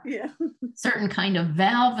and a Yeah. certain kind of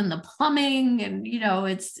valve in the plumbing, and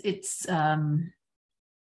it's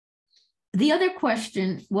the other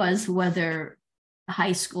question was whether a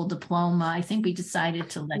high school diploma. I think we decided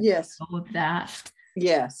to let Yes. go of that.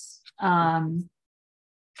 Yes.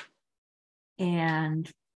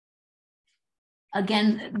 And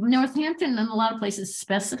again, Northampton and a lot of places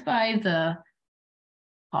specify the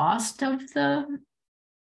cost of the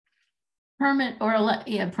permit or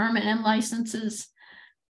permit and licenses.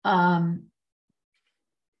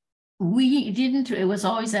 We didn't, it was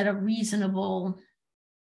always at a reasonable,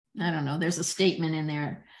 I don't know, there's a statement in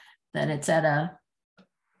there that it's at a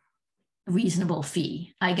reasonable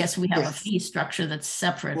fee. I guess we have a fee structure that's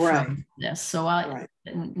separate from this. So I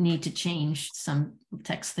need to change some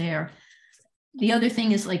text there. The other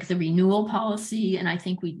thing is like the renewal policy. And I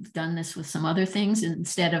think we've done this with some other things.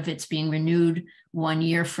 Instead of it's being renewed 1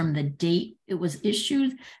 year from the date it was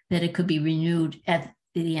issued, that it could be renewed at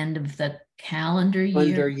the end of the calendar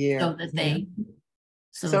year. So that they,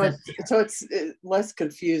 so it's less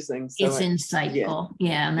confusing. So it's insightful.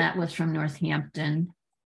 Yeah. And that was from Northampton.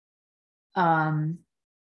 And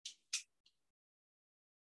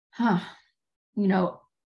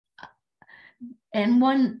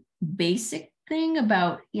one basic thing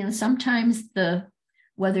about, sometimes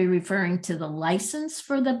whether you're referring to the license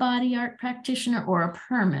for the body art practitioner or a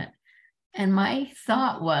permit. And my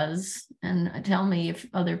thought was, and tell me if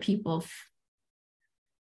other people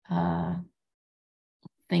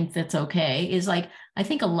think that's okay, is like, I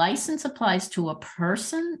think a license applies to a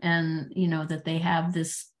person and, that they have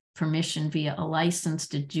this permission via a license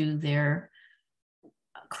to do their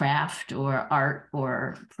craft or art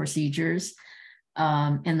or procedures.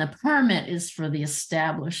 And the permit is for the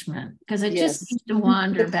establishment, because it just seems to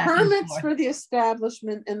wander back and forth. The permit's for the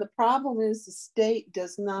establishment, and the problem is the state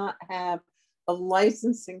does not have a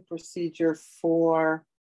licensing procedure for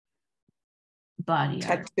body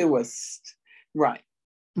tattooist. Right.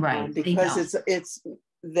 Because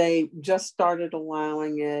they just started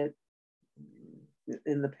allowing it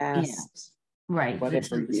in the past.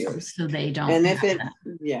 Whatever years. So they don't. And if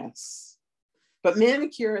yes. But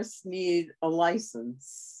manicurists need a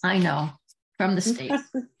license. I know, from the state.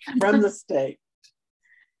 From the state.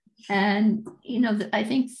 And, I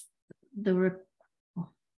think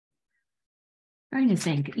trying to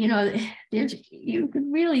think,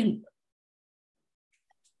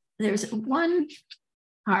 there's one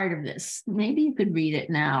part of this, maybe you could read it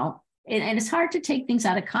now. And it's hard to take things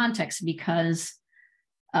out of context because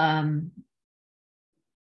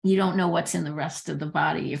you don't know what's in the rest of the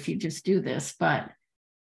body if you just do this, but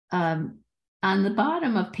on the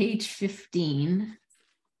bottom of page 15,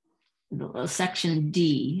 section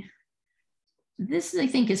D, this I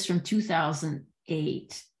think is from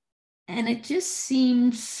 2008, and it just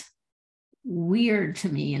seems weird to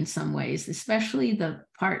me in some ways, especially the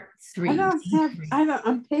part 3.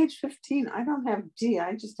 On page 15, I don't have D,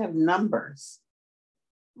 I just have numbers.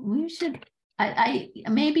 We should,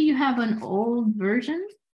 maybe you have an old version?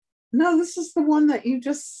 No, this is the one that you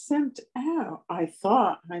just sent out. I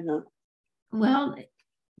thought, I know. Well,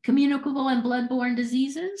 communicable and bloodborne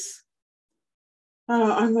diseases.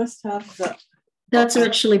 Oh, I must have the. That's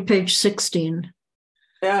actually page 16.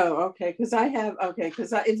 Oh, okay. Because I have,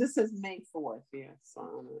 because this says May 4th. Yes.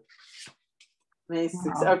 May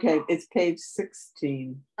 6th. Wow. Okay, it's page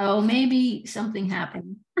 16. Oh, maybe something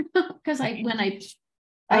happened because when I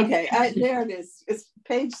Okay, there it is. It's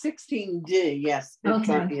page 16D. Yes. It's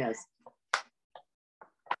Okay. yes.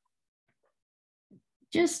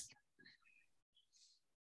 Just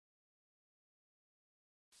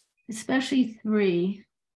especially 3.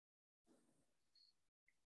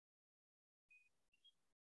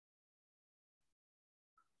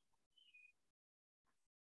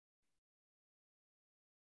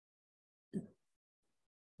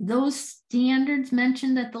 Those standards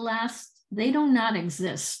mentioned at the last, they do not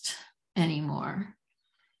exist anymore.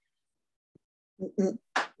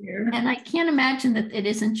 And I can't imagine that it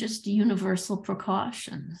isn't just universal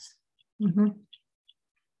precautions. Mhm.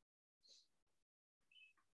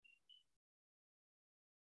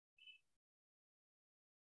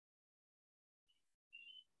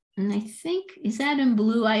 And I think, is that in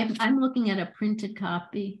blue? I'm looking at a printed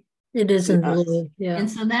copy. It is in Yes. blue, yeah. And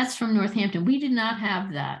so that's from Northampton. We did not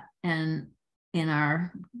have that in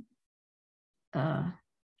our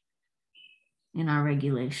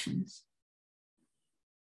regulations.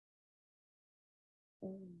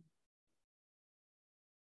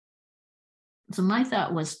 So my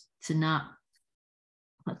thought was to not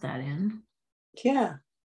put that in. Yeah.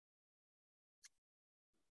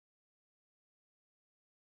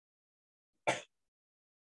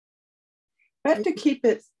 I have to keep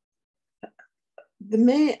it. The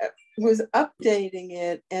main was updating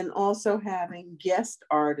it and also having guest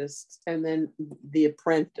artists and then The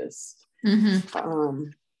Apprentice. Mm-hmm.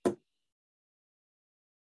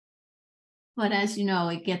 But as you know,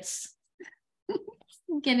 it gets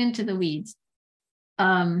get into the weeds.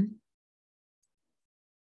 And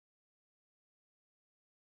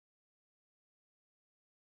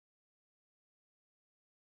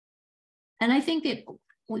I think that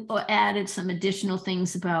we added some additional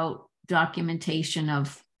things about documentation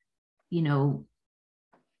of, you know,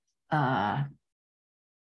 about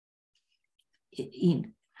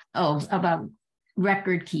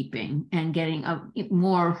record keeping and getting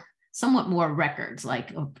somewhat more records, like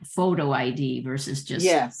a photo ID versus just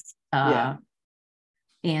Yes. Yeah.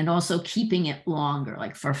 And also keeping it longer,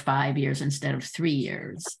 like for 5 years instead of 3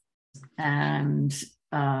 years. And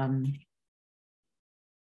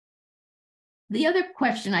the other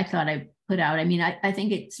question I thought I put out, I mean, I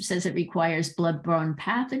think it says it requires bloodborne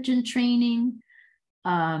pathogen training,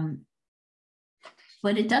 but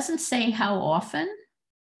it doesn't say how often.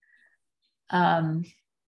 And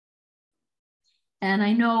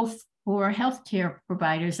I know for healthcare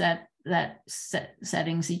providers that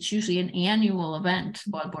settings, it's usually an annual event,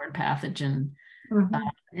 bloodborne pathogen.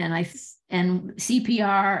 And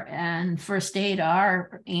CPR and first aid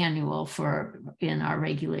are annual in our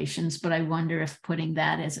regulations, but I wonder if putting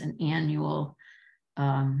that as an annual, you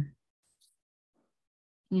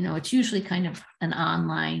know, it's usually kind of an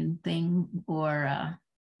online thing, or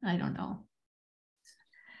I don't know.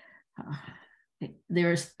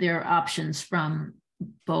 There are options from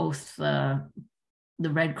both the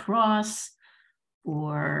Red Cross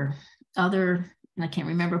or other, I can't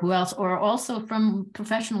remember who else, or also from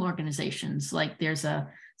professional organizations. Like there's a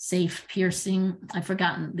Safe Piercing, I've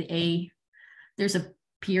forgotten there's a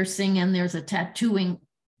piercing and there's a tattooing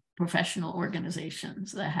professional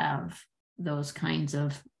organizations that have those kinds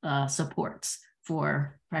of supports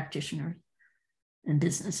for practitioners and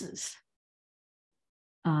businesses.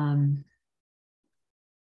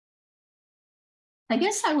 I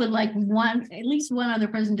guess I would like at least one other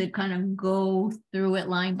person to kind of go through it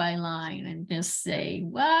line by line and just say,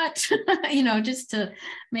 what, you know, just to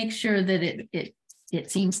make sure that it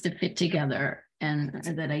seems to fit together and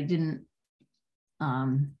that I didn't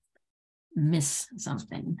miss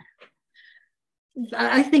something.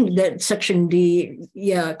 I think that section D,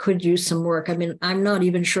 yeah, could use some work. I mean, I'm not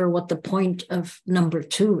even sure what the point of number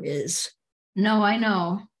 2 is. No, I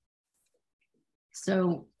know.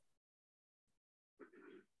 So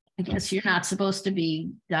I guess you're not supposed to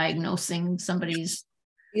be diagnosing somebody's.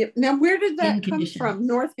 Yeah. Now, where did that come condition. from?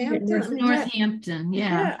 Northampton? Northampton,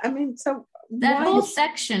 yeah. I mean, so that whole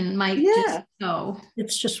section might just go.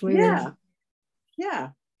 It's just weird. Yeah.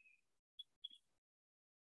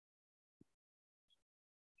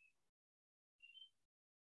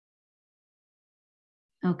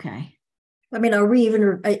 Okay. I mean, are we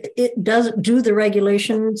even, it doesn't do the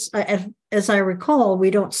regulations, as I recall,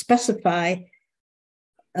 we don't specify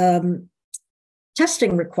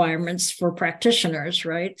testing requirements for practitioners,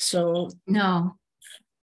 right? So no.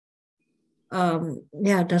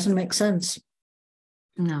 Yeah, it doesn't make sense.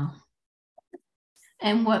 No.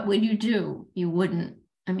 And what would you do? You wouldn't,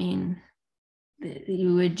 I mean,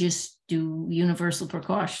 you would just do universal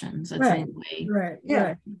precautions. That's Right, the way. right,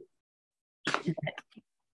 Yeah.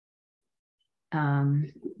 right.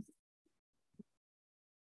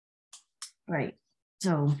 Right.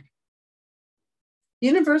 So,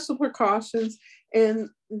 Universal precautions and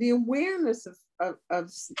the awareness of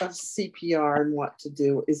CPR and what to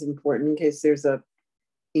do is important in case there's a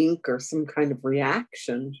ink or some kind of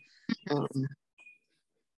reaction.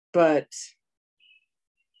 But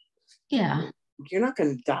yeah. you're not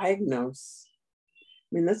going to diagnose.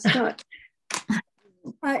 I mean, that's not.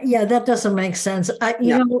 Yeah, that doesn't make sense.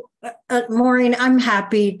 Maureen, I'm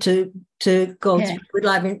happy to go Okay. through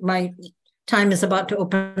it. My time is about to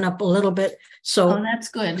open up a little bit, so Oh, that's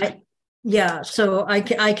good. so I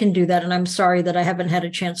can do that, and I'm sorry that I haven't had a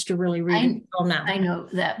chance to really read it until now. I know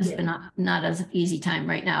that's Yeah. been not as easy time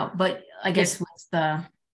right now, but I guess with the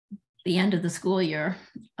end of the school year,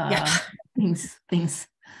 things.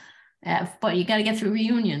 But you got to get through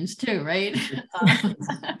reunions too, right?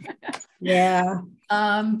 Yeah.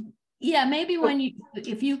 Yeah, maybe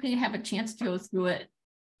if you can have a chance to go through it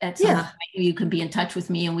at some point, you can be in touch with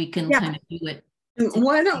me and we can kind of do it.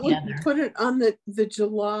 Why don't we together. put it on the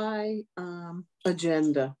July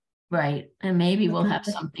agenda? Right, and maybe we'll have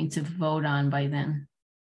something to vote on by then.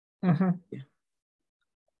 Mhm.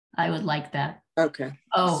 I would like that. Okay.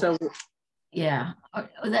 Oh, So yeah.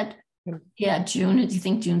 June. Do you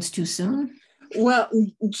think June's too soon? well,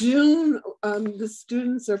 June, the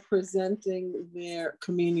students are presenting their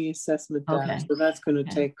community assessment data, Okay. so that's going to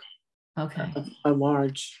take a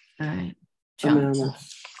large All right. amount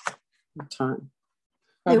of time.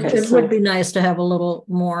 It would be nice to have a little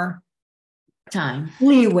more time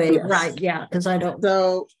leeway, Yes. right? Yeah, because I don't.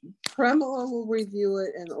 So Premila will review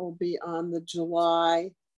it and it will be on the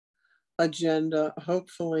July agenda,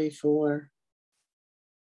 hopefully for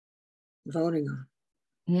voting on.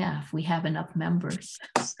 Yeah, if we have enough members.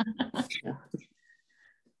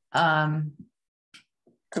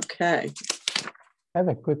 Okay. I have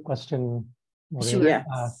a quick question, Maureen. Sure.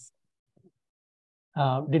 Yes.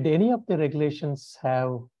 Did any of the regulations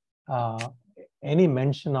have any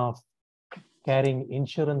mention of carrying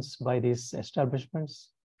insurance by these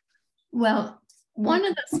establishments? Well,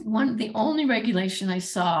 the only regulation I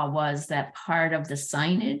saw was that part of the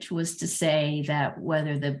signage was to say that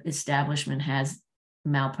whether the establishment has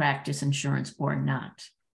malpractice insurance or not.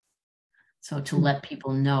 So to let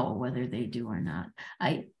people know whether they do or not.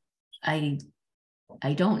 I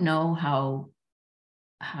don't know how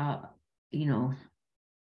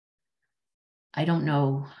I don't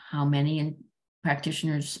know how many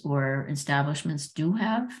practitioners or establishments do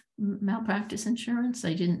have malpractice insurance.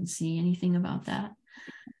 I didn't see anything about that.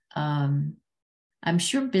 I'm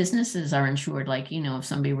sure businesses are insured, like, if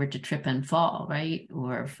somebody were to trip and fall, right?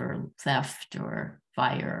 Or for theft or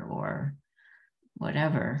fire or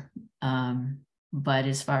whatever. But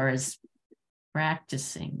as far as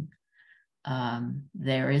practicing,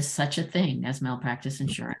 there is such a thing as malpractice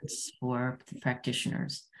insurance for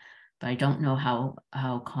practitioners, but I don't know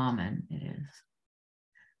how common it is.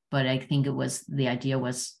 But I think the idea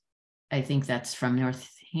was, I think that's from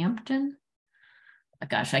Northampton.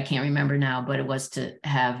 Gosh, I can't remember now, but it was to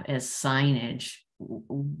have as signage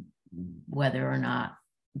whether or not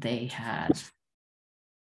they had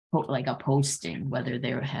like a posting, whether they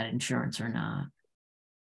had insurance or not.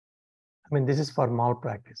 I mean, this is for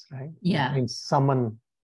malpractice, right? Yeah. I mean, someone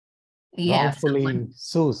wrongfully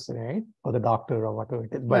sues, right? For the doctor or whatever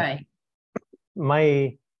it is. But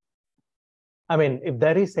right. If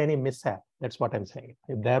there is any mishap, that's what I'm saying.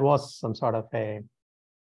 If there was some sort of a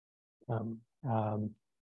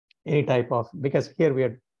any type of, because here we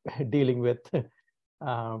are dealing with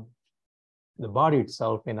the body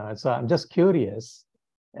itself, so I'm just curious.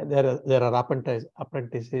 There are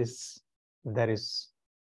apprentices, there is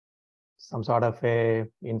some sort of a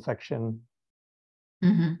infection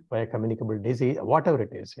by a communicable disease, whatever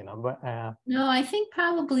it is, but no, I think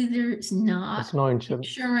probably there's no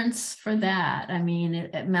insurance for that. I mean,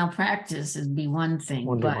 malpractice would be one thing,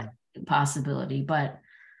 possibility, but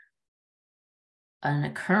an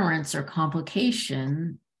occurrence or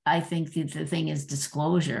complication, I think the thing is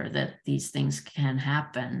disclosure that these things can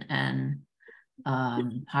happen, and a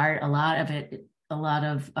lot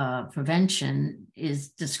of prevention is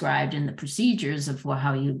described in the procedures of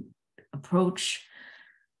how you approach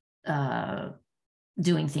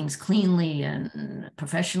doing things cleanly and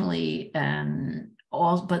professionally, and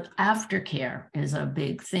all. But aftercare is a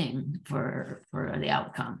big thing for the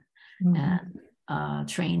outcome, and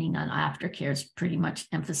training on aftercare is pretty much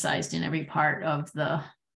emphasized in every part of the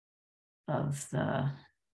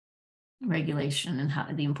regulation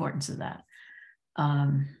and the importance of that.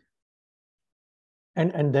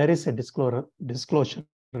 And there is a disclosure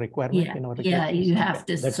requirement Yeah, in our yeah, regulations. you have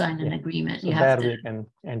Okay, to sign an agreement. So You there have to, we can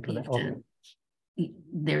enter you that. have to- Okay.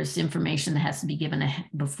 there's information that has to be given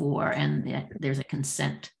before, and there's a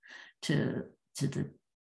consent to the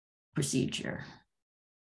procedure.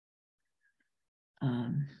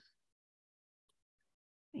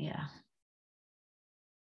 Yeah.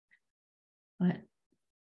 But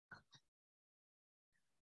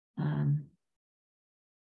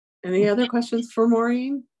Any other questions for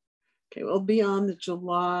Maureen? Okay, we'll be on the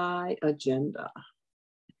July agenda.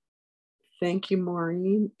 Thank you,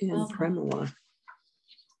 Maureen and welcome. Premila.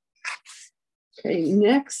 Okay,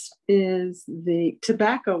 next is the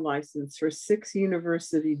tobacco license for 6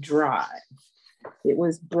 University Drive. It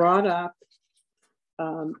was brought up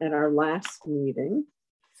at our last meeting,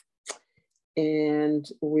 and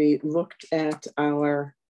we looked at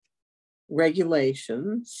our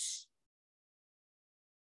regulations,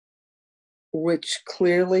 which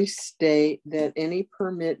clearly state that any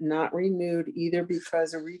permit not renewed either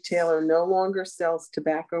because a retailer no longer sells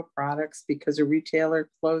tobacco products, because a retailer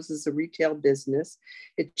closes a retail business,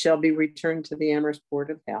 it shall be returned to the Amherst Board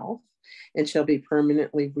of Health and shall be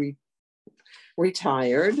permanently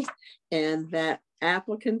retired, and that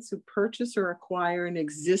applicants who purchase or acquire an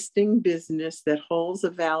existing business that holds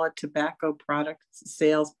a valid tobacco product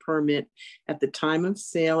sales permit at the time of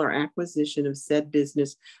sale or acquisition of said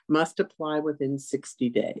business must apply within 60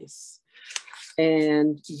 days.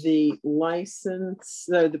 And the license,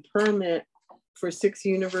 the permit for 6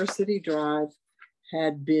 University Drive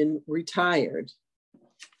had been retired.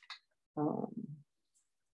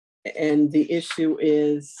 And the issue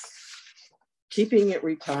is keeping it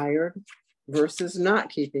retired versus not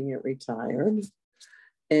keeping it retired.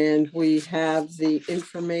 And we have the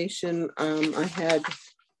information. I had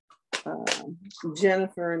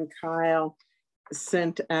Jennifer and Kyle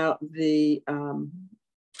sent out the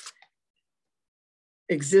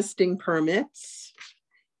existing permits,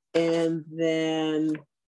 and then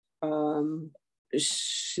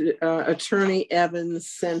Attorney Evans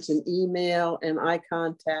sent an email, and I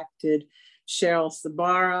contacted Cheryl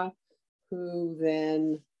Sabara, who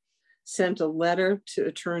then sent a letter to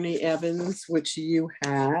Attorney Evans, which you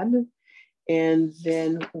had. And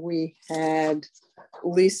then we had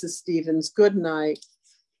Lisa Stevens Goodnight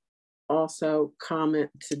also comment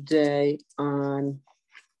today on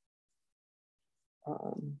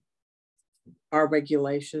our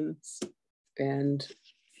regulations and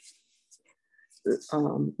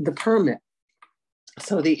the permit.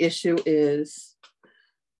 So the issue is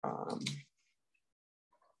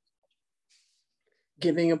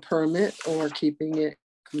giving a permit or keeping it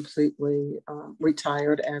completely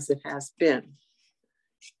retired as it has been.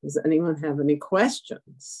 Does anyone have any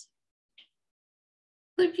questions?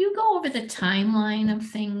 Could you go over the timeline of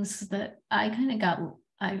things that I kind of got,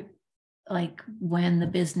 like when the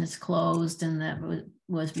business closed and that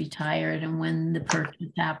was retired and when the purchase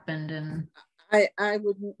happened? And I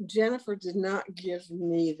would, Jennifer did not give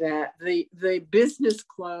me that. The business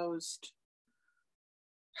closed,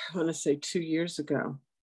 I want to say 2 years ago.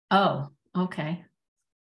 Oh, okay.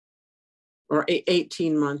 Or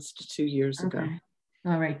 18 months to 2 years ago. Okay.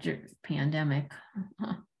 All right, pandemic.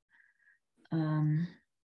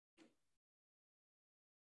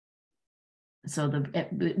 So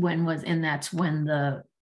that's when the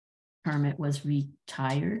permit was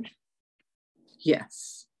retired?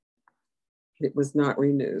 Yes. It was not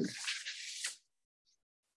renewed.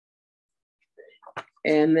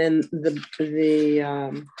 And then the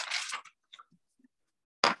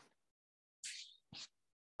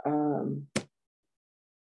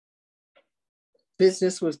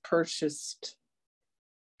business was purchased.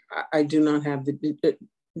 I do not have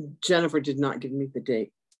Jennifer did not give me the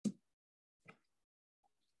date.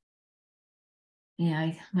 Yeah,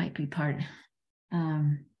 I might be part,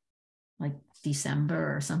 like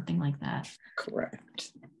December or something like that.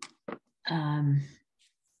 Correct. I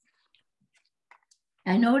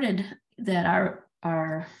noted that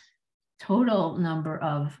our total number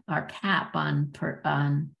of our cap on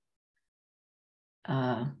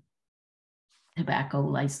tobacco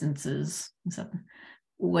licenses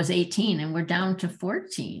was 18, and we're down to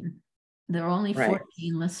 14. There are only 14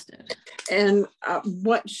 listed. And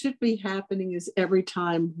what should be happening is every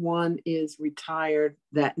time one is retired,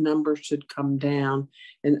 that number should come down.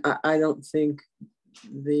 And I don't think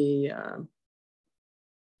the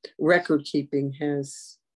record keeping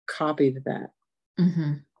has copied that.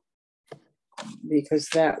 Mm-hmm. Because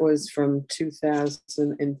that was from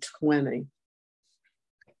 2020.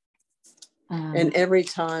 And every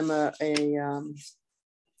time a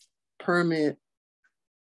permit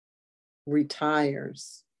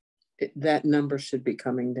retires, that number should be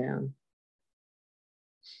coming down.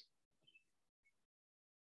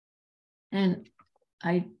 And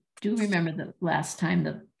I do remember the last time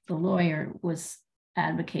the lawyer was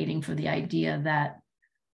advocating for the idea that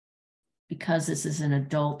because this is an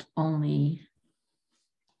adult only.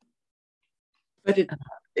 But it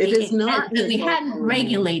is not. We hadn't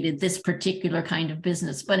regulated this particular kind of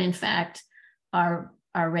business, but in fact, our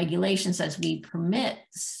regulation says we permit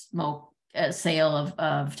sale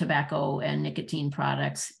of tobacco and nicotine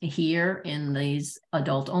products here in these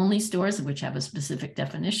adult only stores, which have a specific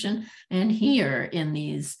definition, and here in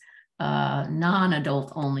these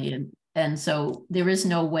non-adult only. And so there is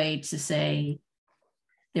no way to say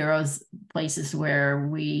there are places where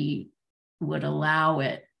we would allow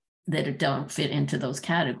it that it don't fit into those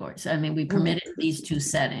categories. I mean, we permitted these two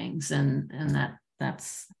settings, and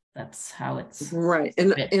that's how it's right.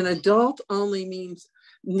 And an adult only means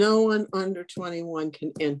no one under 21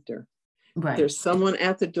 can enter. Right. There's someone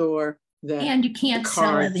at the door that, and you can't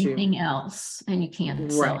sell anything else, and you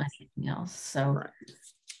can't sell anything else. So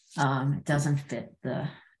it doesn't fit the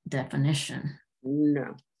definition.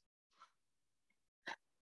 No.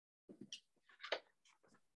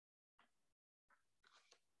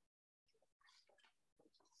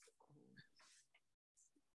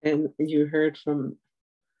 And you heard from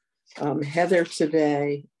Heather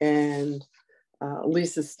today and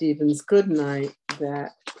Lisa Stevens Goodnight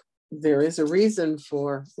that there is a reason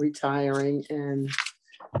for retiring and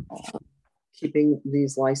keeping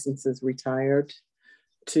these licenses retired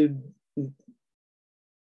to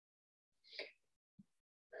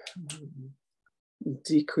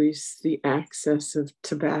decrease the access of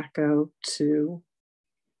tobacco to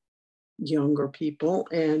younger people.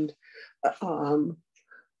 And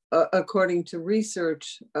according to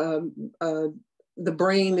research, the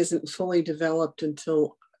brain isn't fully developed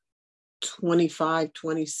until 25,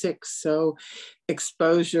 26. So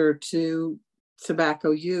exposure to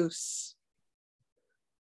tobacco use,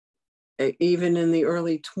 even in the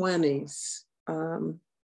early 20s,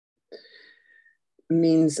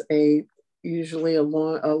 means usually a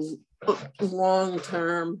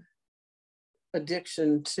long-term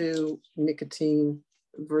addiction to nicotine,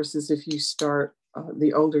 versus if you start,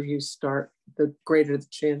 the older you start, the greater the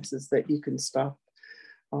chances that you can stop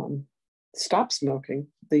smoking.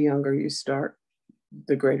 The younger you start,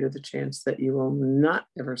 the greater the chance that you will not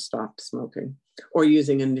ever stop smoking or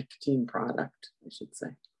using a nicotine product, I should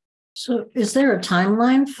say. So is there a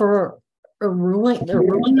timeline for a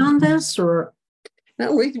ruling on this, or?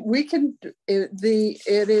 No, we can,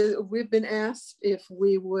 we've been asked if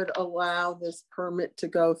we would allow this permit to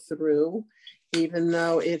go through, even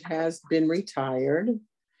though it has been retired.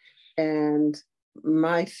 And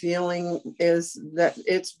my feeling is that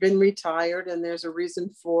it's been retired and there's a reason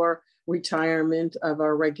for retirement of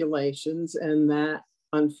our regulations, and that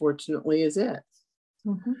unfortunately is it.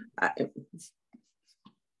 Mm-hmm.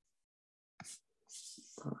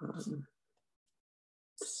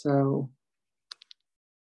 So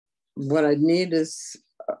what I need is,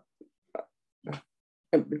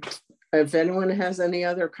 if anyone has any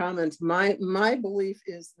other comments, my belief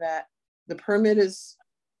is that the permit is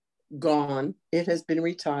gone. It has been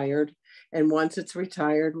retired. And once it's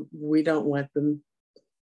retired, we don't let them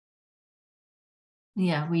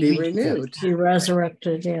be renewed. Be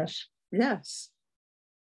resurrected, yes. Yes.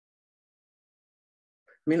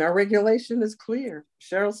 I mean, our regulation is clear.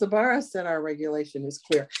 Cheryl Sabara said our regulation is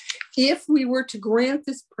clear. If we were to grant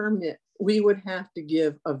this permit, we would have to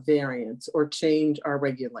give a variance or change our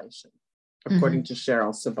regulation, according to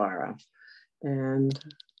Cheryl Sabara. And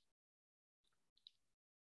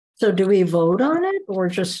so do we vote on it or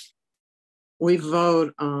just? We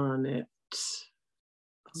vote on it.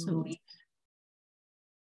 So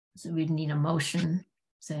we need a motion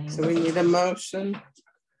saying. So we need a motion.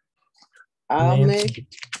 I'll make. Do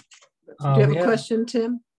you have a question,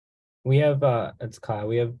 Tim? We have, it's Kyle.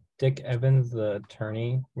 We have Dick Evans, the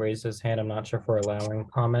attorney, raised his hand. I'm not sure if we're allowing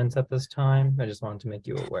comments at this time. I just wanted to make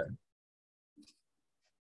you aware.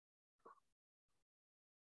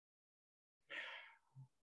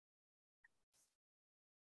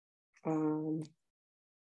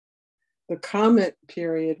 The comment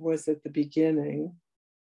period was at the beginning.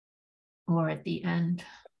 Or at the end.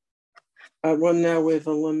 Well, no, we've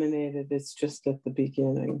eliminated. It's just at the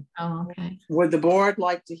beginning. Oh, okay. Would the board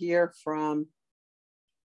like to hear from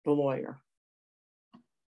the lawyer?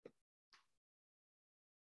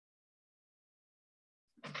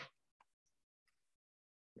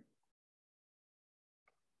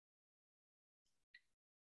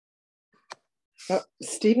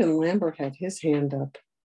 Stephen Lambert had his hand up.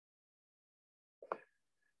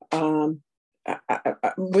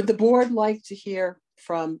 Would the board like to hear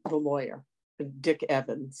from the lawyer, Dick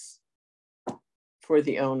Evans, for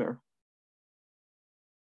the owner?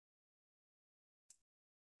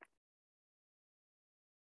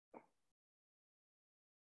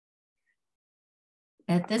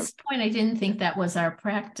 At this point, I didn't think that was our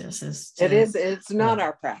practice. It's not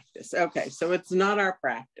our practice. Okay, so it's not our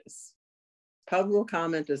practice. Public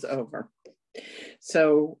comment is over.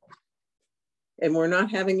 So, and we're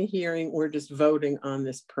not having a hearing, we're just voting on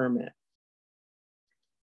this permit.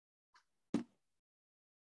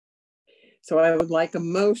 So I would like a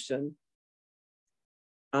motion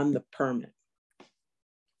on the permit.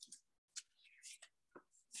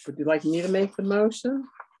 Would you like me to make the motion?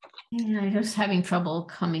 Yeah, I'm just having trouble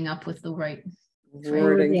coming up with the right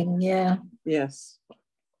wording. Yeah. Yes.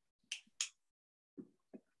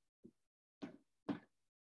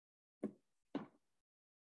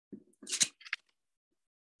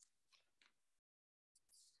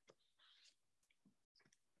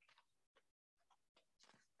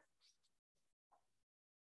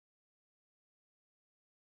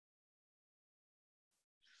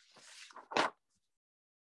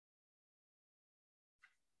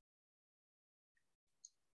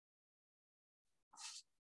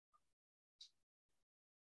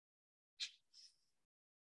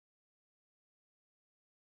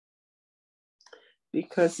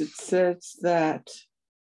 Because it says that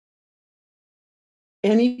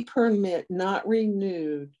any permit not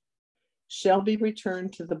renewed shall be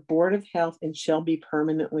returned to the Board of Health and shall be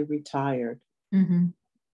permanently retired. Mm-hmm.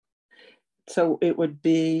 So it would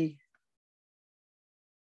be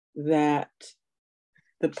that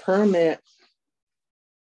the permit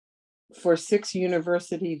for 6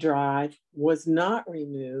 University Drive was not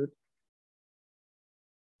renewed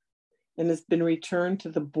and has been returned to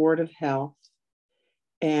the Board of Health,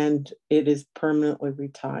 and it is permanently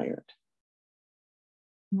retired.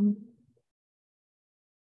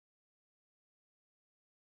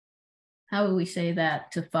 How would we say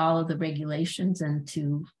that? To follow the regulations and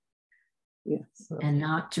to, yes, and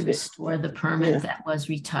not to restore the permit that was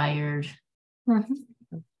retired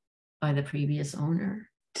by the previous owner.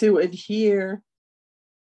 To adhere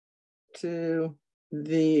to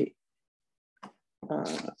the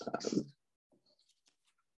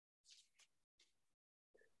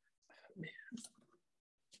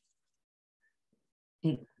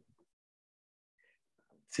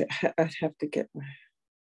I'd have to get my.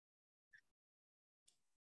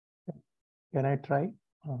 Can I try?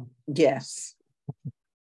 Yes.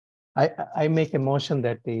 I make a motion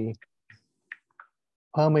that the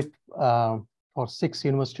permit for 6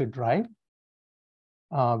 University Drive,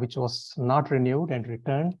 which was not renewed and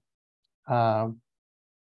returned,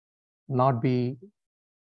 not be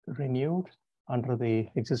renewed under the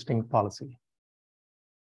existing policy.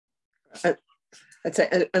 I'd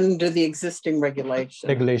say under the existing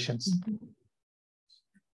regulations.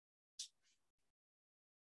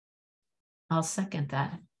 I'll second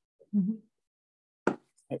that.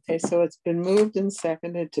 Okay, so it's been moved and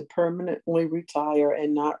seconded to permanently retire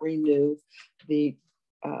and not renew the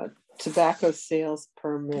tobacco sales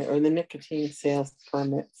permit or the nicotine sales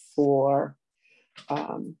permit for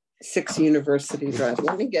 6 University Drive.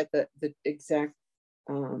 Let me get the exact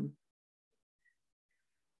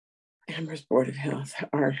Amherst Board of Health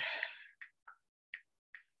are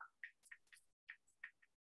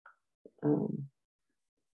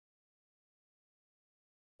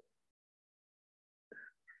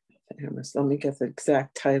Amherst. Let me get the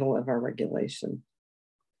exact title of our regulation.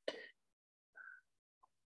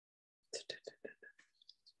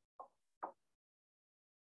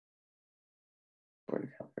 Board of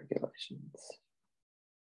Health regulations.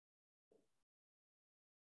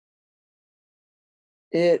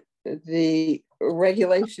 The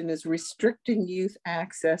regulation is restricting youth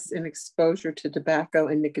access and exposure to tobacco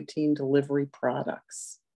and nicotine delivery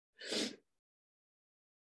products.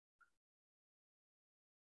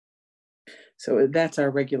 So that's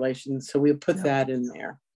our regulation. So we'll put that in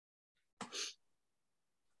there.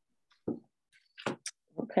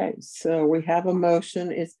 Okay, so we have a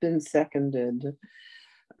motion. It's been seconded.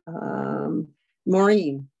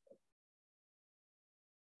 Maureen.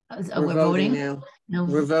 We're voting now. No,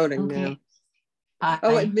 we're voting okay. now.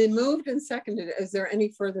 Oh, it's been moved and seconded. Is there any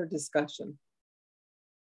further discussion?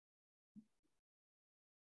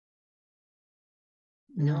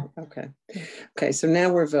 No. Okay. Okay, so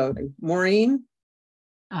now we're voting. Maureen?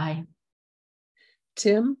 Aye.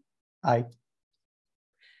 Tim? Aye.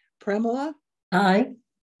 Premila? Aye.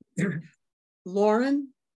 Lauren?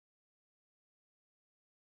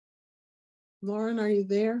 Lauren, are you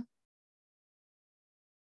there?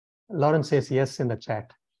 Lauren says yes in the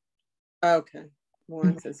chat. Okay,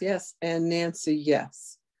 Warren says yes, and Nancy,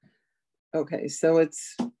 yes. Okay, so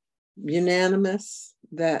it's unanimous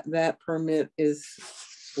that that permit is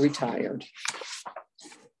retired.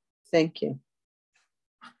 Thank you.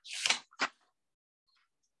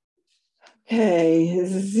 Okay,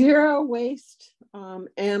 zero waste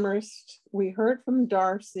Amherst. We heard from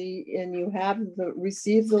Darcy, and you have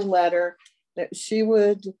received the letter that she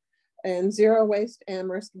would, and Zero Waste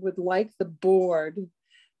Amherst would like the board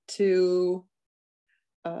to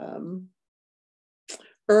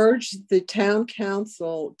urge the town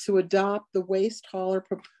council to adopt the waste hauler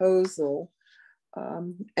proposal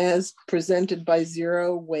as presented by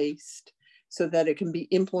Zero Waste, so that it can be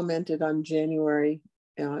implemented on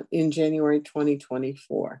in January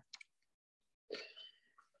 2024.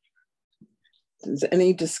 Is there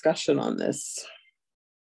any discussion on this?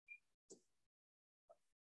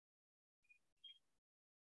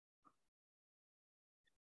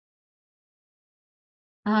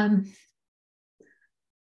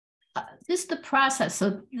 This is the process.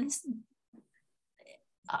 So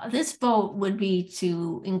this vote would be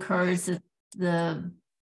to encourage the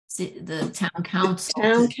town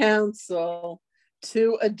council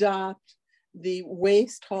to adopt the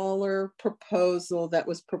waste hauler proposal that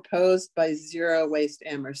was proposed by Zero Waste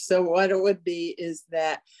Amherst. So what it would be is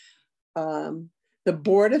that the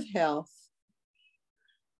Board of Health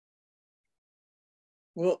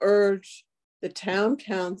will urge the town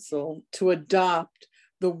council to adopt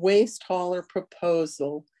the waste hauler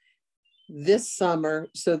proposal this summer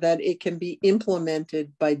so that it can be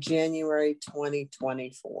implemented by January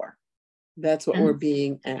 2024. That's what we're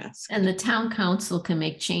being asked. And the town council can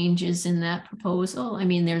make changes in that proposal. I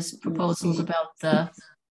mean, there's proposals about the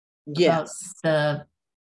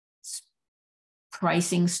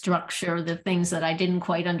pricing structure, the things that I didn't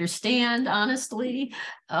quite understand, honestly.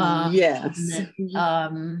 Yes.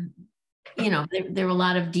 You know, there are a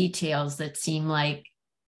lot of details that seem like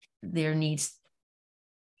there needs,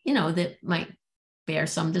 you know, that might bear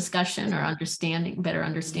some discussion or better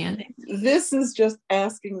understanding. This is just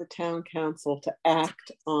asking the town council to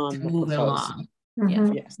act on the move it proposal.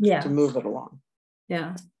 along. Yes, Yeah. to move it along.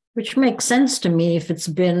 Yeah, which makes sense to me if it's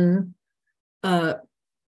been 2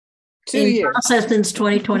 years process since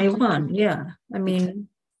 2021. Yeah, I mean,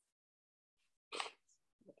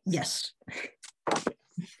 yes.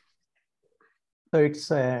 So it's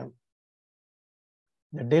the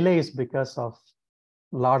delay is because of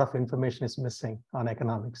a lot of information is missing on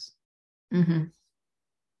economics. Mm-hmm.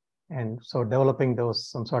 And so developing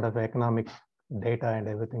some sort of economic data and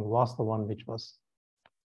everything was the one which was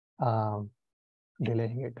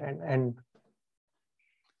delaying it. And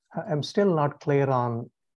I'm still not clear on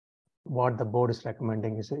what the board is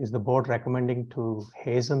recommending. Is the board recommending to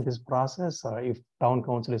hasten this process, or if town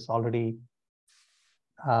council is already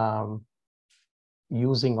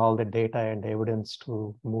using all the data and evidence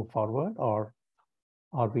to move forward, or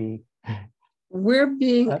are we? We're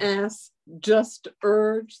being asked just to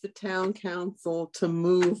urge the town council to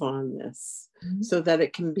move on this so that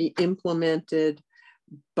it can be implemented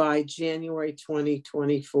by January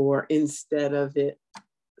 2024 instead of it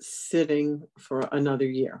sitting for another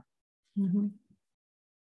year. Mm-hmm.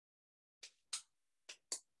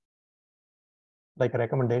 Like a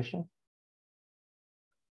recommendation?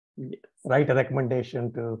 Yes. Write a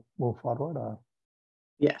recommendation to move forward, or?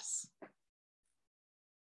 Yes.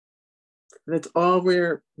 That's all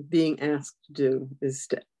we're being asked to do is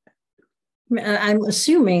to. I'm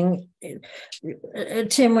assuming,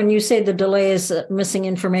 Tim, when you say the delay is missing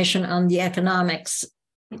information on the economics,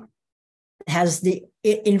 has the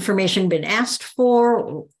information been asked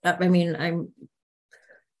for? I mean,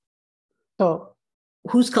 So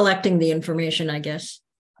who's collecting the information, I guess?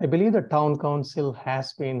 I believe the town council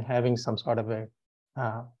has been having some sort of a,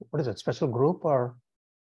 what is it, special group or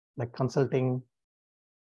like consulting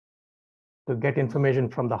to get information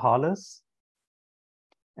from the haulers.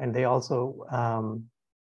 And they also,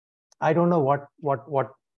 I don't know what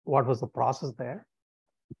was the process there,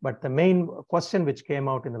 but the main question which came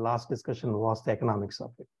out in the last discussion was the economics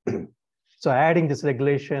of it. So adding this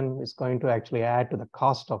regulation is going to actually add to the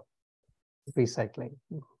cost of recycling,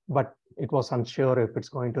 but it was unsure if it's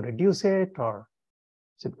going to reduce it or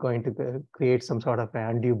is it going to create some sort of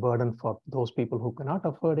an undue burden for those people who cannot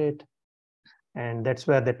afford it. And that's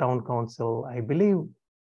where the town council, I believe,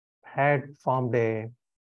 had formed a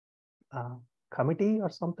committee or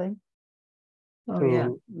something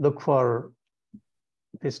to look for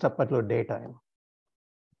this particular data.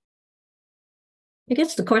 I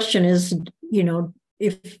guess the question is, you know,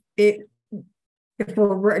 if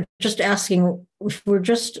we're just asking, if we're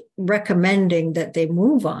just recommending that they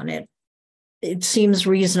move on it, it seems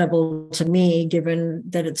reasonable to me, given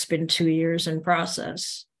that it's been 2 years in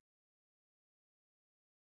process.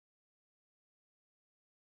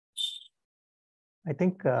 I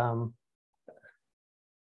think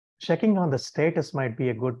checking on the status might be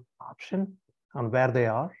a good option on where they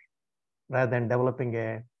are, rather than developing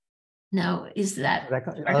a Now, is that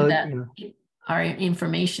record. part of that our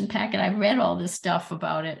information packet? I read all this stuff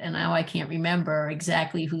about it, and now I can't remember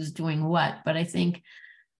exactly who's doing what, but I think,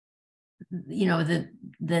 you know,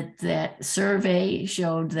 that survey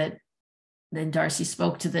showed that, then Darcy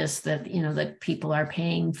spoke to this, that, you know, that people are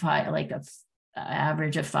paying like a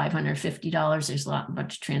average of $550. There's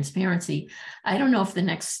much transparency. I don't know if the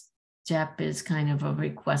next step is kind of a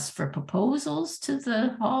request for proposals to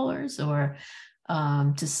the haulers, or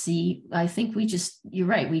to see. I think you're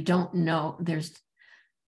right, we don't know,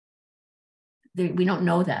 we don't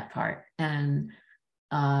know that part. And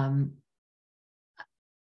I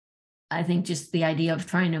think just the idea of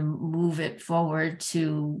trying to move it forward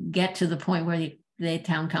to get to the point where the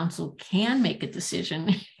town council can make a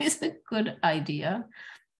decision is a good idea.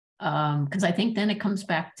 Because I think then it comes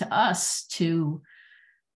back to us to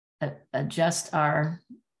adjust our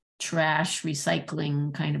trash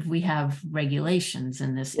recycling kind of, we have regulations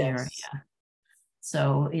in this area.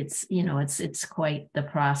 So it's, you know, it's quite the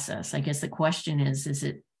process. I guess the question is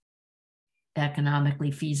it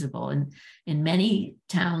economically feasible? And in many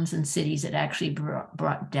towns and cities, it actually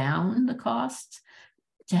brought down the costs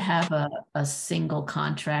to have a single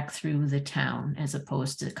contract through the town, as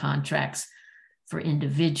opposed to contracts for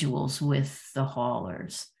individuals with the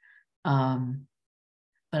haulers.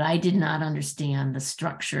 But I did not understand the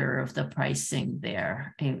structure of the pricing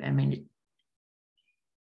there. I mean,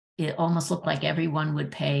 it almost looked like everyone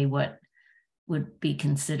would pay what would be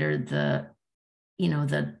considered the, you know,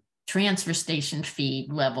 the transfer station fee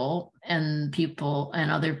level, and people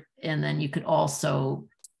and then you could also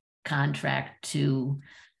contract to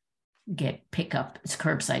get pickup, it's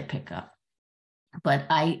curbside pickup. But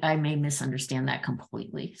I may misunderstand that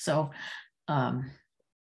completely. So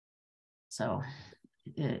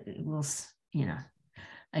we'll, you know,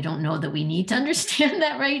 I don't know that we need to understand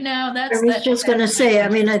that right now. I was just going to say, I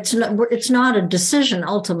mean, it's not a decision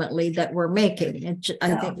ultimately that we're making.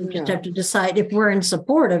 I think we just have to decide if we're in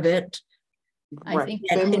support of it. I think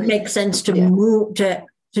it makes sense to move to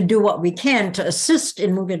do what we can to assist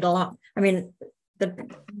in moving it along. I mean,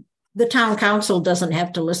 the town council doesn't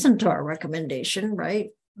have to listen to our recommendation,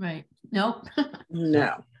 right? Right. Nope.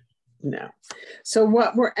 No. So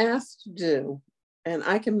what we're asked to do, and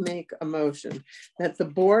I can make a motion, that the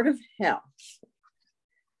Board of Health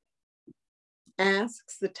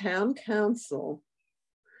asks the town council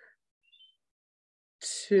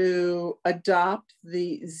to adopt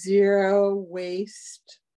the zero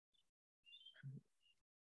waste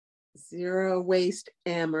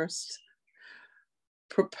Amherst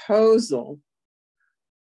proposal.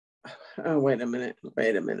 Oh, wait a minute.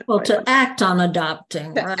 Well, to act on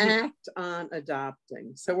adopting. To act on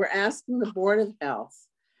adopting. So we're asking the Board of Health,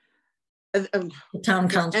 the town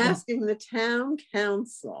council, asking the town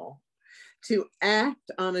council to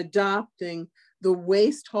act on adopting the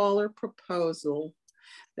waste hauler proposal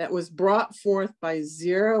that was brought forth by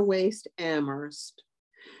Zero Waste Amherst,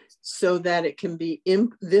 so that it can be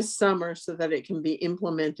this summer, so that it can be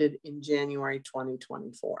implemented in January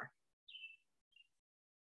 2024.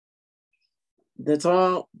 That's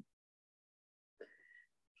all.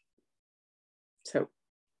 So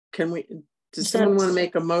does someone want to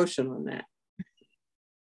make a motion on that?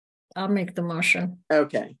 I'll make the motion.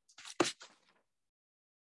 Okay.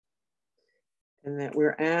 And that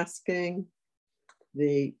we're asking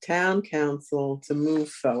the town council to move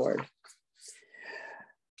forward.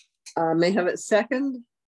 May I have it second?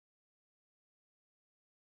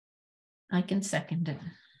 I can second it.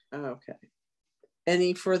 Okay.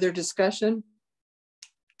 Any further discussion?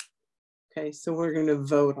 Okay, so we're going to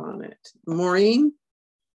vote on it. Maureen?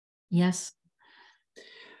 Yes.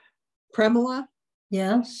 Premila?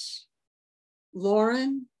 Yes.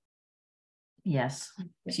 Lauren? Yes,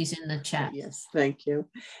 she's in the chat. Yes, thank you.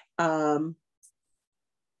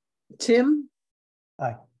 Tim?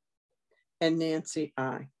 Aye. And Nancy,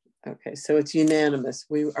 aye. Okay, so it's unanimous.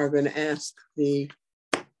 We are going to ask the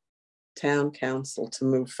town council to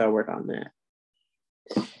move forward on that.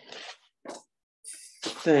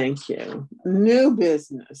 Thank you. New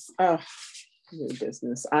business. Oh, new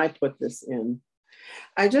business. I put this in.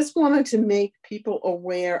 I just wanted to make people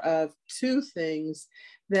aware of two things,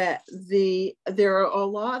 that there are a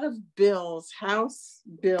lot of bills, House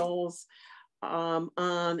bills, on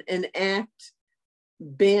an act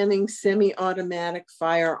banning semi-automatic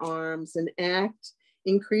firearms, an act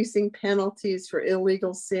increasing penalties for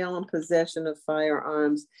illegal sale and possession of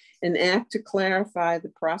firearms, an act to clarify the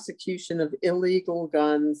prosecution of illegal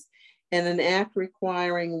guns, and an act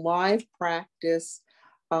requiring live practice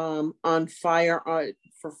for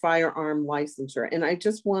firearm licensure. And I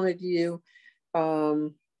just wanted you,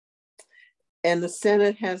 and the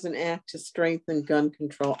Senate has an act to strengthen gun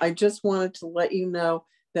control. I just wanted to let you know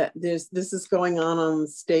that this is going on the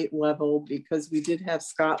state level, because we did have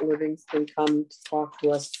Scott Livingston come to talk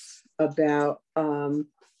to us about gun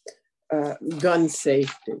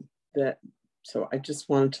safety. So I just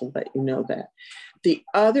wanted to let you know that. The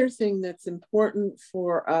other thing that's important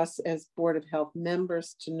for us as Board of Health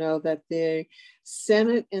members to know, that the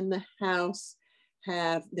Senate and the House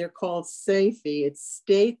they're called SAFE. It's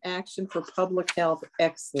State Action for Public Health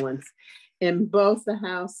Excellence. And both the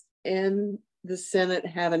House and the Senate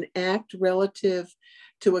have an act relative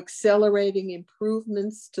to accelerating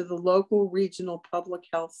improvements to the local regional public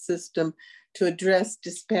health system to address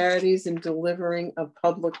disparities in delivering of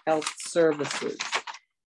public health services.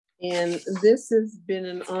 And this has been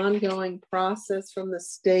an ongoing process from the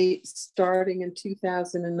state, starting in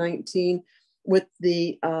 2019 with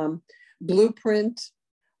the blueprint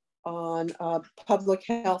on public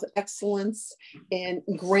health excellence and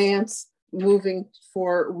grants moving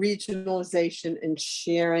for regionalization and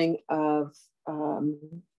sharing of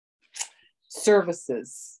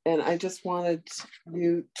services. And I just wanted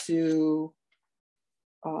you to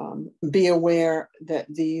be aware that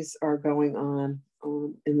these are going on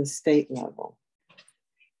in the state level.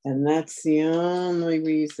 And that's the only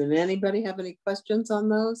reason. Anybody have any questions on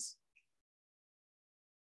those?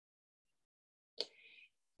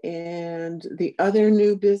 And the other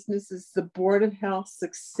new business is the Board of Health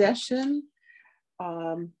succession.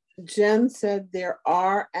 Jen said there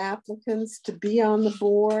are applicants to be on the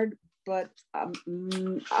board, but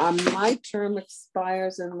my term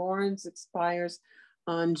expires and Lauren's expires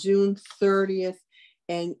on June 30th,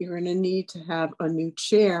 and you're going to need to have a new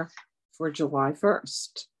chair for July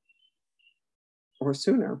 1st or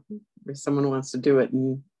sooner if someone wants to do it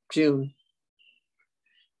in June.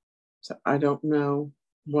 So I don't know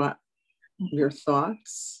what your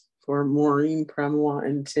thoughts for Maureen, Premola,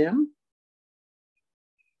 and Tim.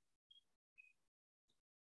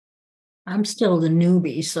 I'm still the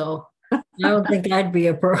newbie, so I don't think I'd be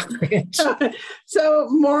appropriate. So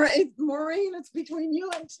Maureen, it's between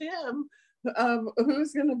you and Tim.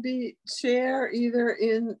 Who's going to be chair either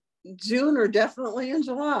in June or definitely in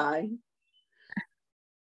July?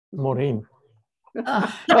 Maureen.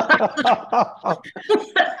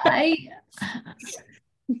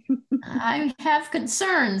 I have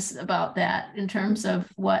concerns about that in terms of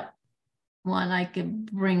what one I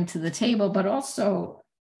could bring to the table, but also,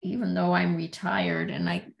 even though I'm retired and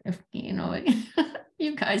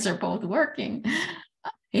you guys are both working,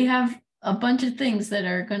 I have a bunch of things that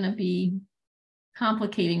are going to be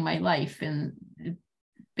complicating my life in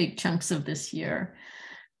big chunks of this year.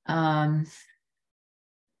 And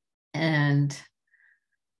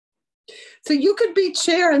so you could be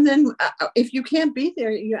chair, and then if you can't be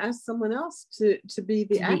there, you ask someone else to be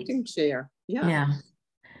the acting chair. Yeah.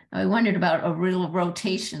 I wondered about a real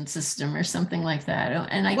rotation system or something like that.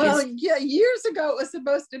 And years ago it was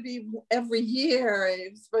supposed to be every year.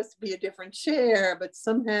 It was supposed to be a different chair, but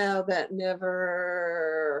somehow that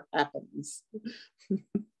never happens.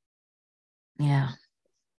 Yeah.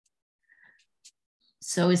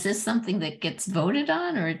 So is this something that gets voted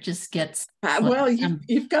on, or it just gets? Well,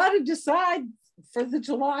 you've got to decide for the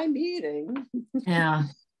July meeting. Yeah.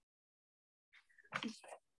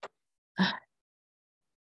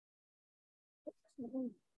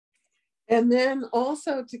 And then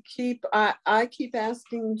also to keep, I keep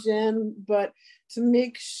asking Jen, but to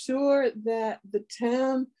make sure that the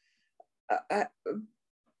town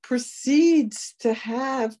proceeds to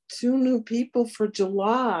have 2 new people for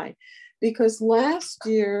July, because last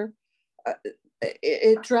year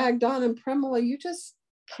it dragged on. And Premola, you just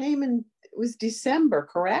came in, it was December,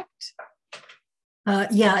 correct?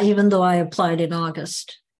 Yeah, even though I applied in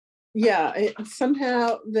August. Yeah,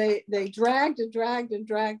 somehow they dragged and I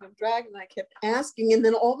kept asking, and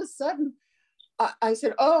then all of a sudden I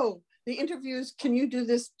said, "Oh, the interviews, can you do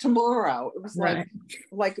this tomorrow?" It was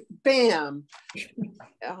like bam.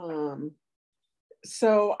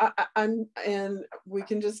 So I'm, and we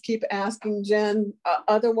can just keep asking Jen.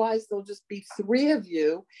 Otherwise, there'll just be 3 of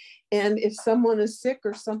you, and if someone is sick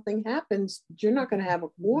or something happens, you're not going to have a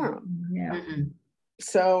quorum. Yeah. Mm-hmm.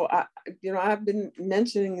 So, I've been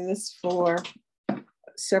mentioning this for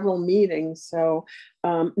several meetings. So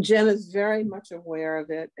Jen is very much aware of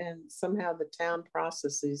it, and somehow the town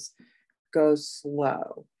processes go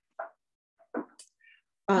slow.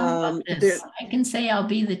 How about this? I can say I'll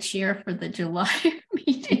be the chair for the July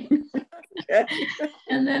meeting.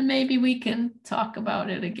 And then maybe we can talk about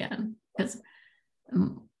it again, because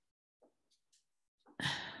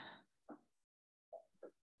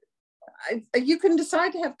you can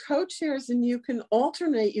decide to have co-chairs and you can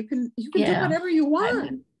alternate. You can do whatever you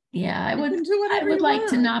want. I would like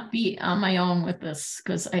to not be on my own with this,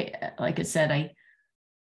 because like I said,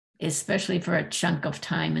 especially for a chunk of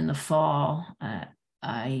time in the fall,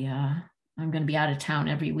 I'm going to be out of town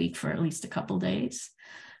every week for at least a couple days.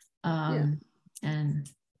 And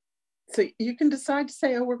so you can decide to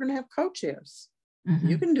say, oh, we're going to have co-chairs. Mm-hmm.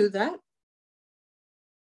 You can do that.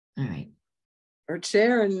 All right. Or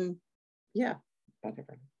chair and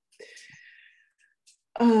whatever.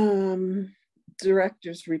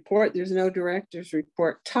 Director's report. There's no director's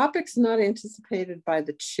report. Topics not anticipated by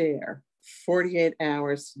the chair. 48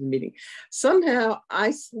 hours to the meeting. Somehow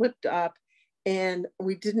I slipped up and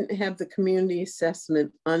we didn't have the community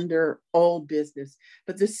assessment under old business,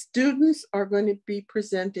 but the students are going to be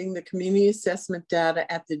presenting the community assessment data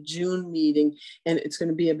at the June meeting, and it's going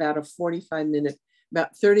to be about a 30-minute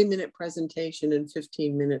presentation and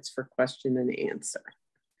 15 minutes for question and answer.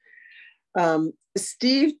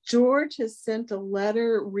 Steve George has sent a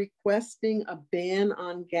letter requesting a ban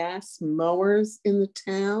on gas mowers in the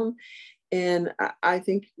town. And I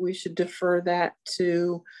think we should defer that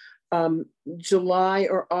to July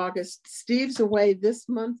or August. Steve's away this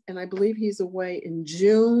month, and I believe he's away in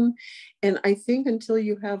June. And I think until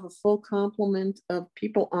you have a full complement of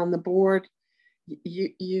people on the board,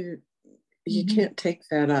 you can't take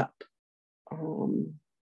that up.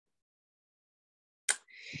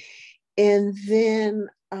 And then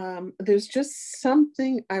there's just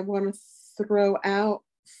something I want to throw out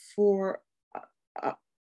for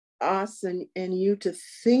us and you to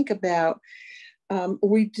think about.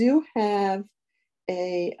 We do have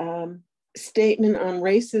a statement on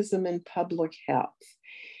racism in public health.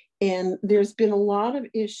 And there's been a lot of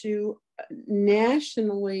issue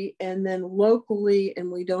nationally and then locally,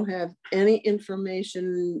 and we don't have any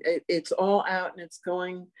information. It's all out and it's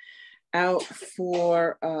going out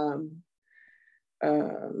for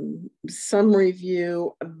some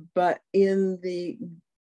review, but in the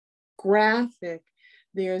graphic,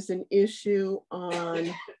 there's an issue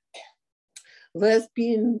on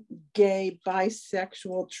lesbian, gay,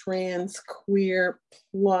 bisexual, trans, queer,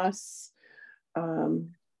 plus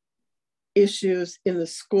issues in the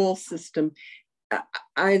school system.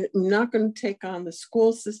 I'm not going to take on the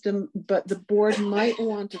school system, but the board might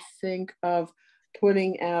want to think of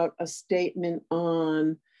putting out a statement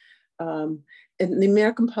on, and the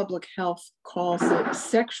American Public Health calls it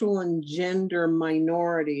sexual and gender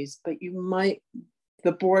minorities, but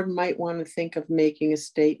the board might want to think of making a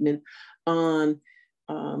statement on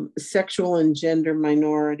sexual and gender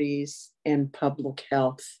minorities and public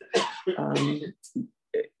health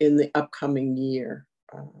in the upcoming year.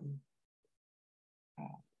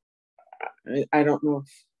 I don't know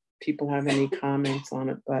if people have any comments on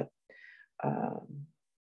it, but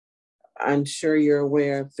I'm sure you're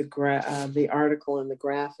aware of the article in the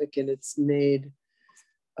graphic, and it's made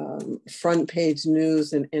front page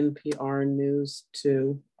news and NPR news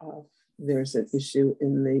too. There's an issue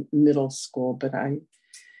in the middle school, but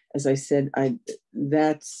as I said,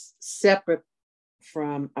 that's separate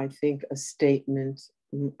from, I think, a statement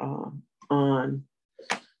on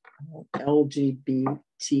LGBTQ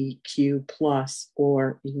plus,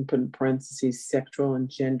 or you can put in parentheses, sexual and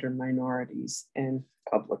gender minorities and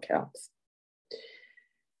public health.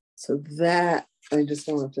 So that I just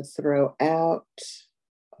wanted to throw out.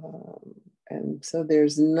 And so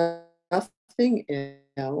there's nothing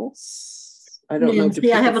else. I don't know.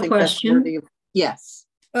 Nancy, I have a question. Yes.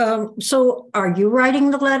 So are you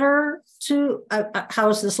writing the letter to, how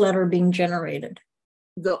is this letter being generated?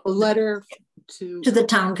 The letter to the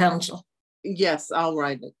town council? Yes, I'll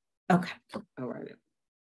write it. Okay. I'll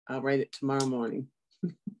write it tomorrow morning.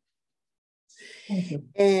 Thank you.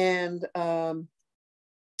 And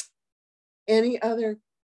any other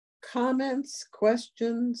comments,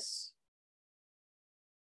 questions?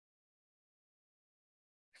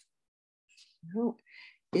 No.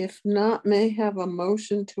 If not, may I have a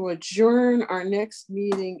motion to adjourn. Our next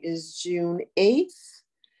meeting is June 8th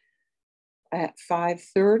at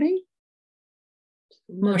 5:30.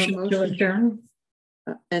 Motion to adjourn.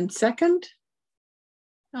 And second?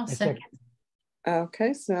 I'll second.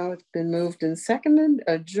 Okay, so it's been moved and seconded.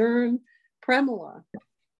 Adjourn. Premila.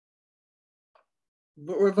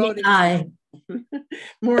 We're voting. Aye.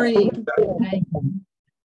 Maureen. Aye.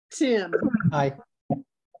 Tim. Aye.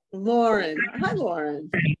 Lauren. Hi, Lauren.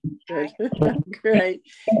 Good. Great.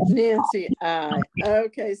 Nancy, aye.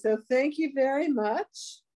 Okay, so thank you very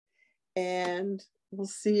much. And we'll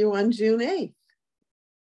see you on June 8th.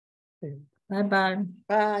 Bye-bye.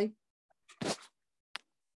 Bye.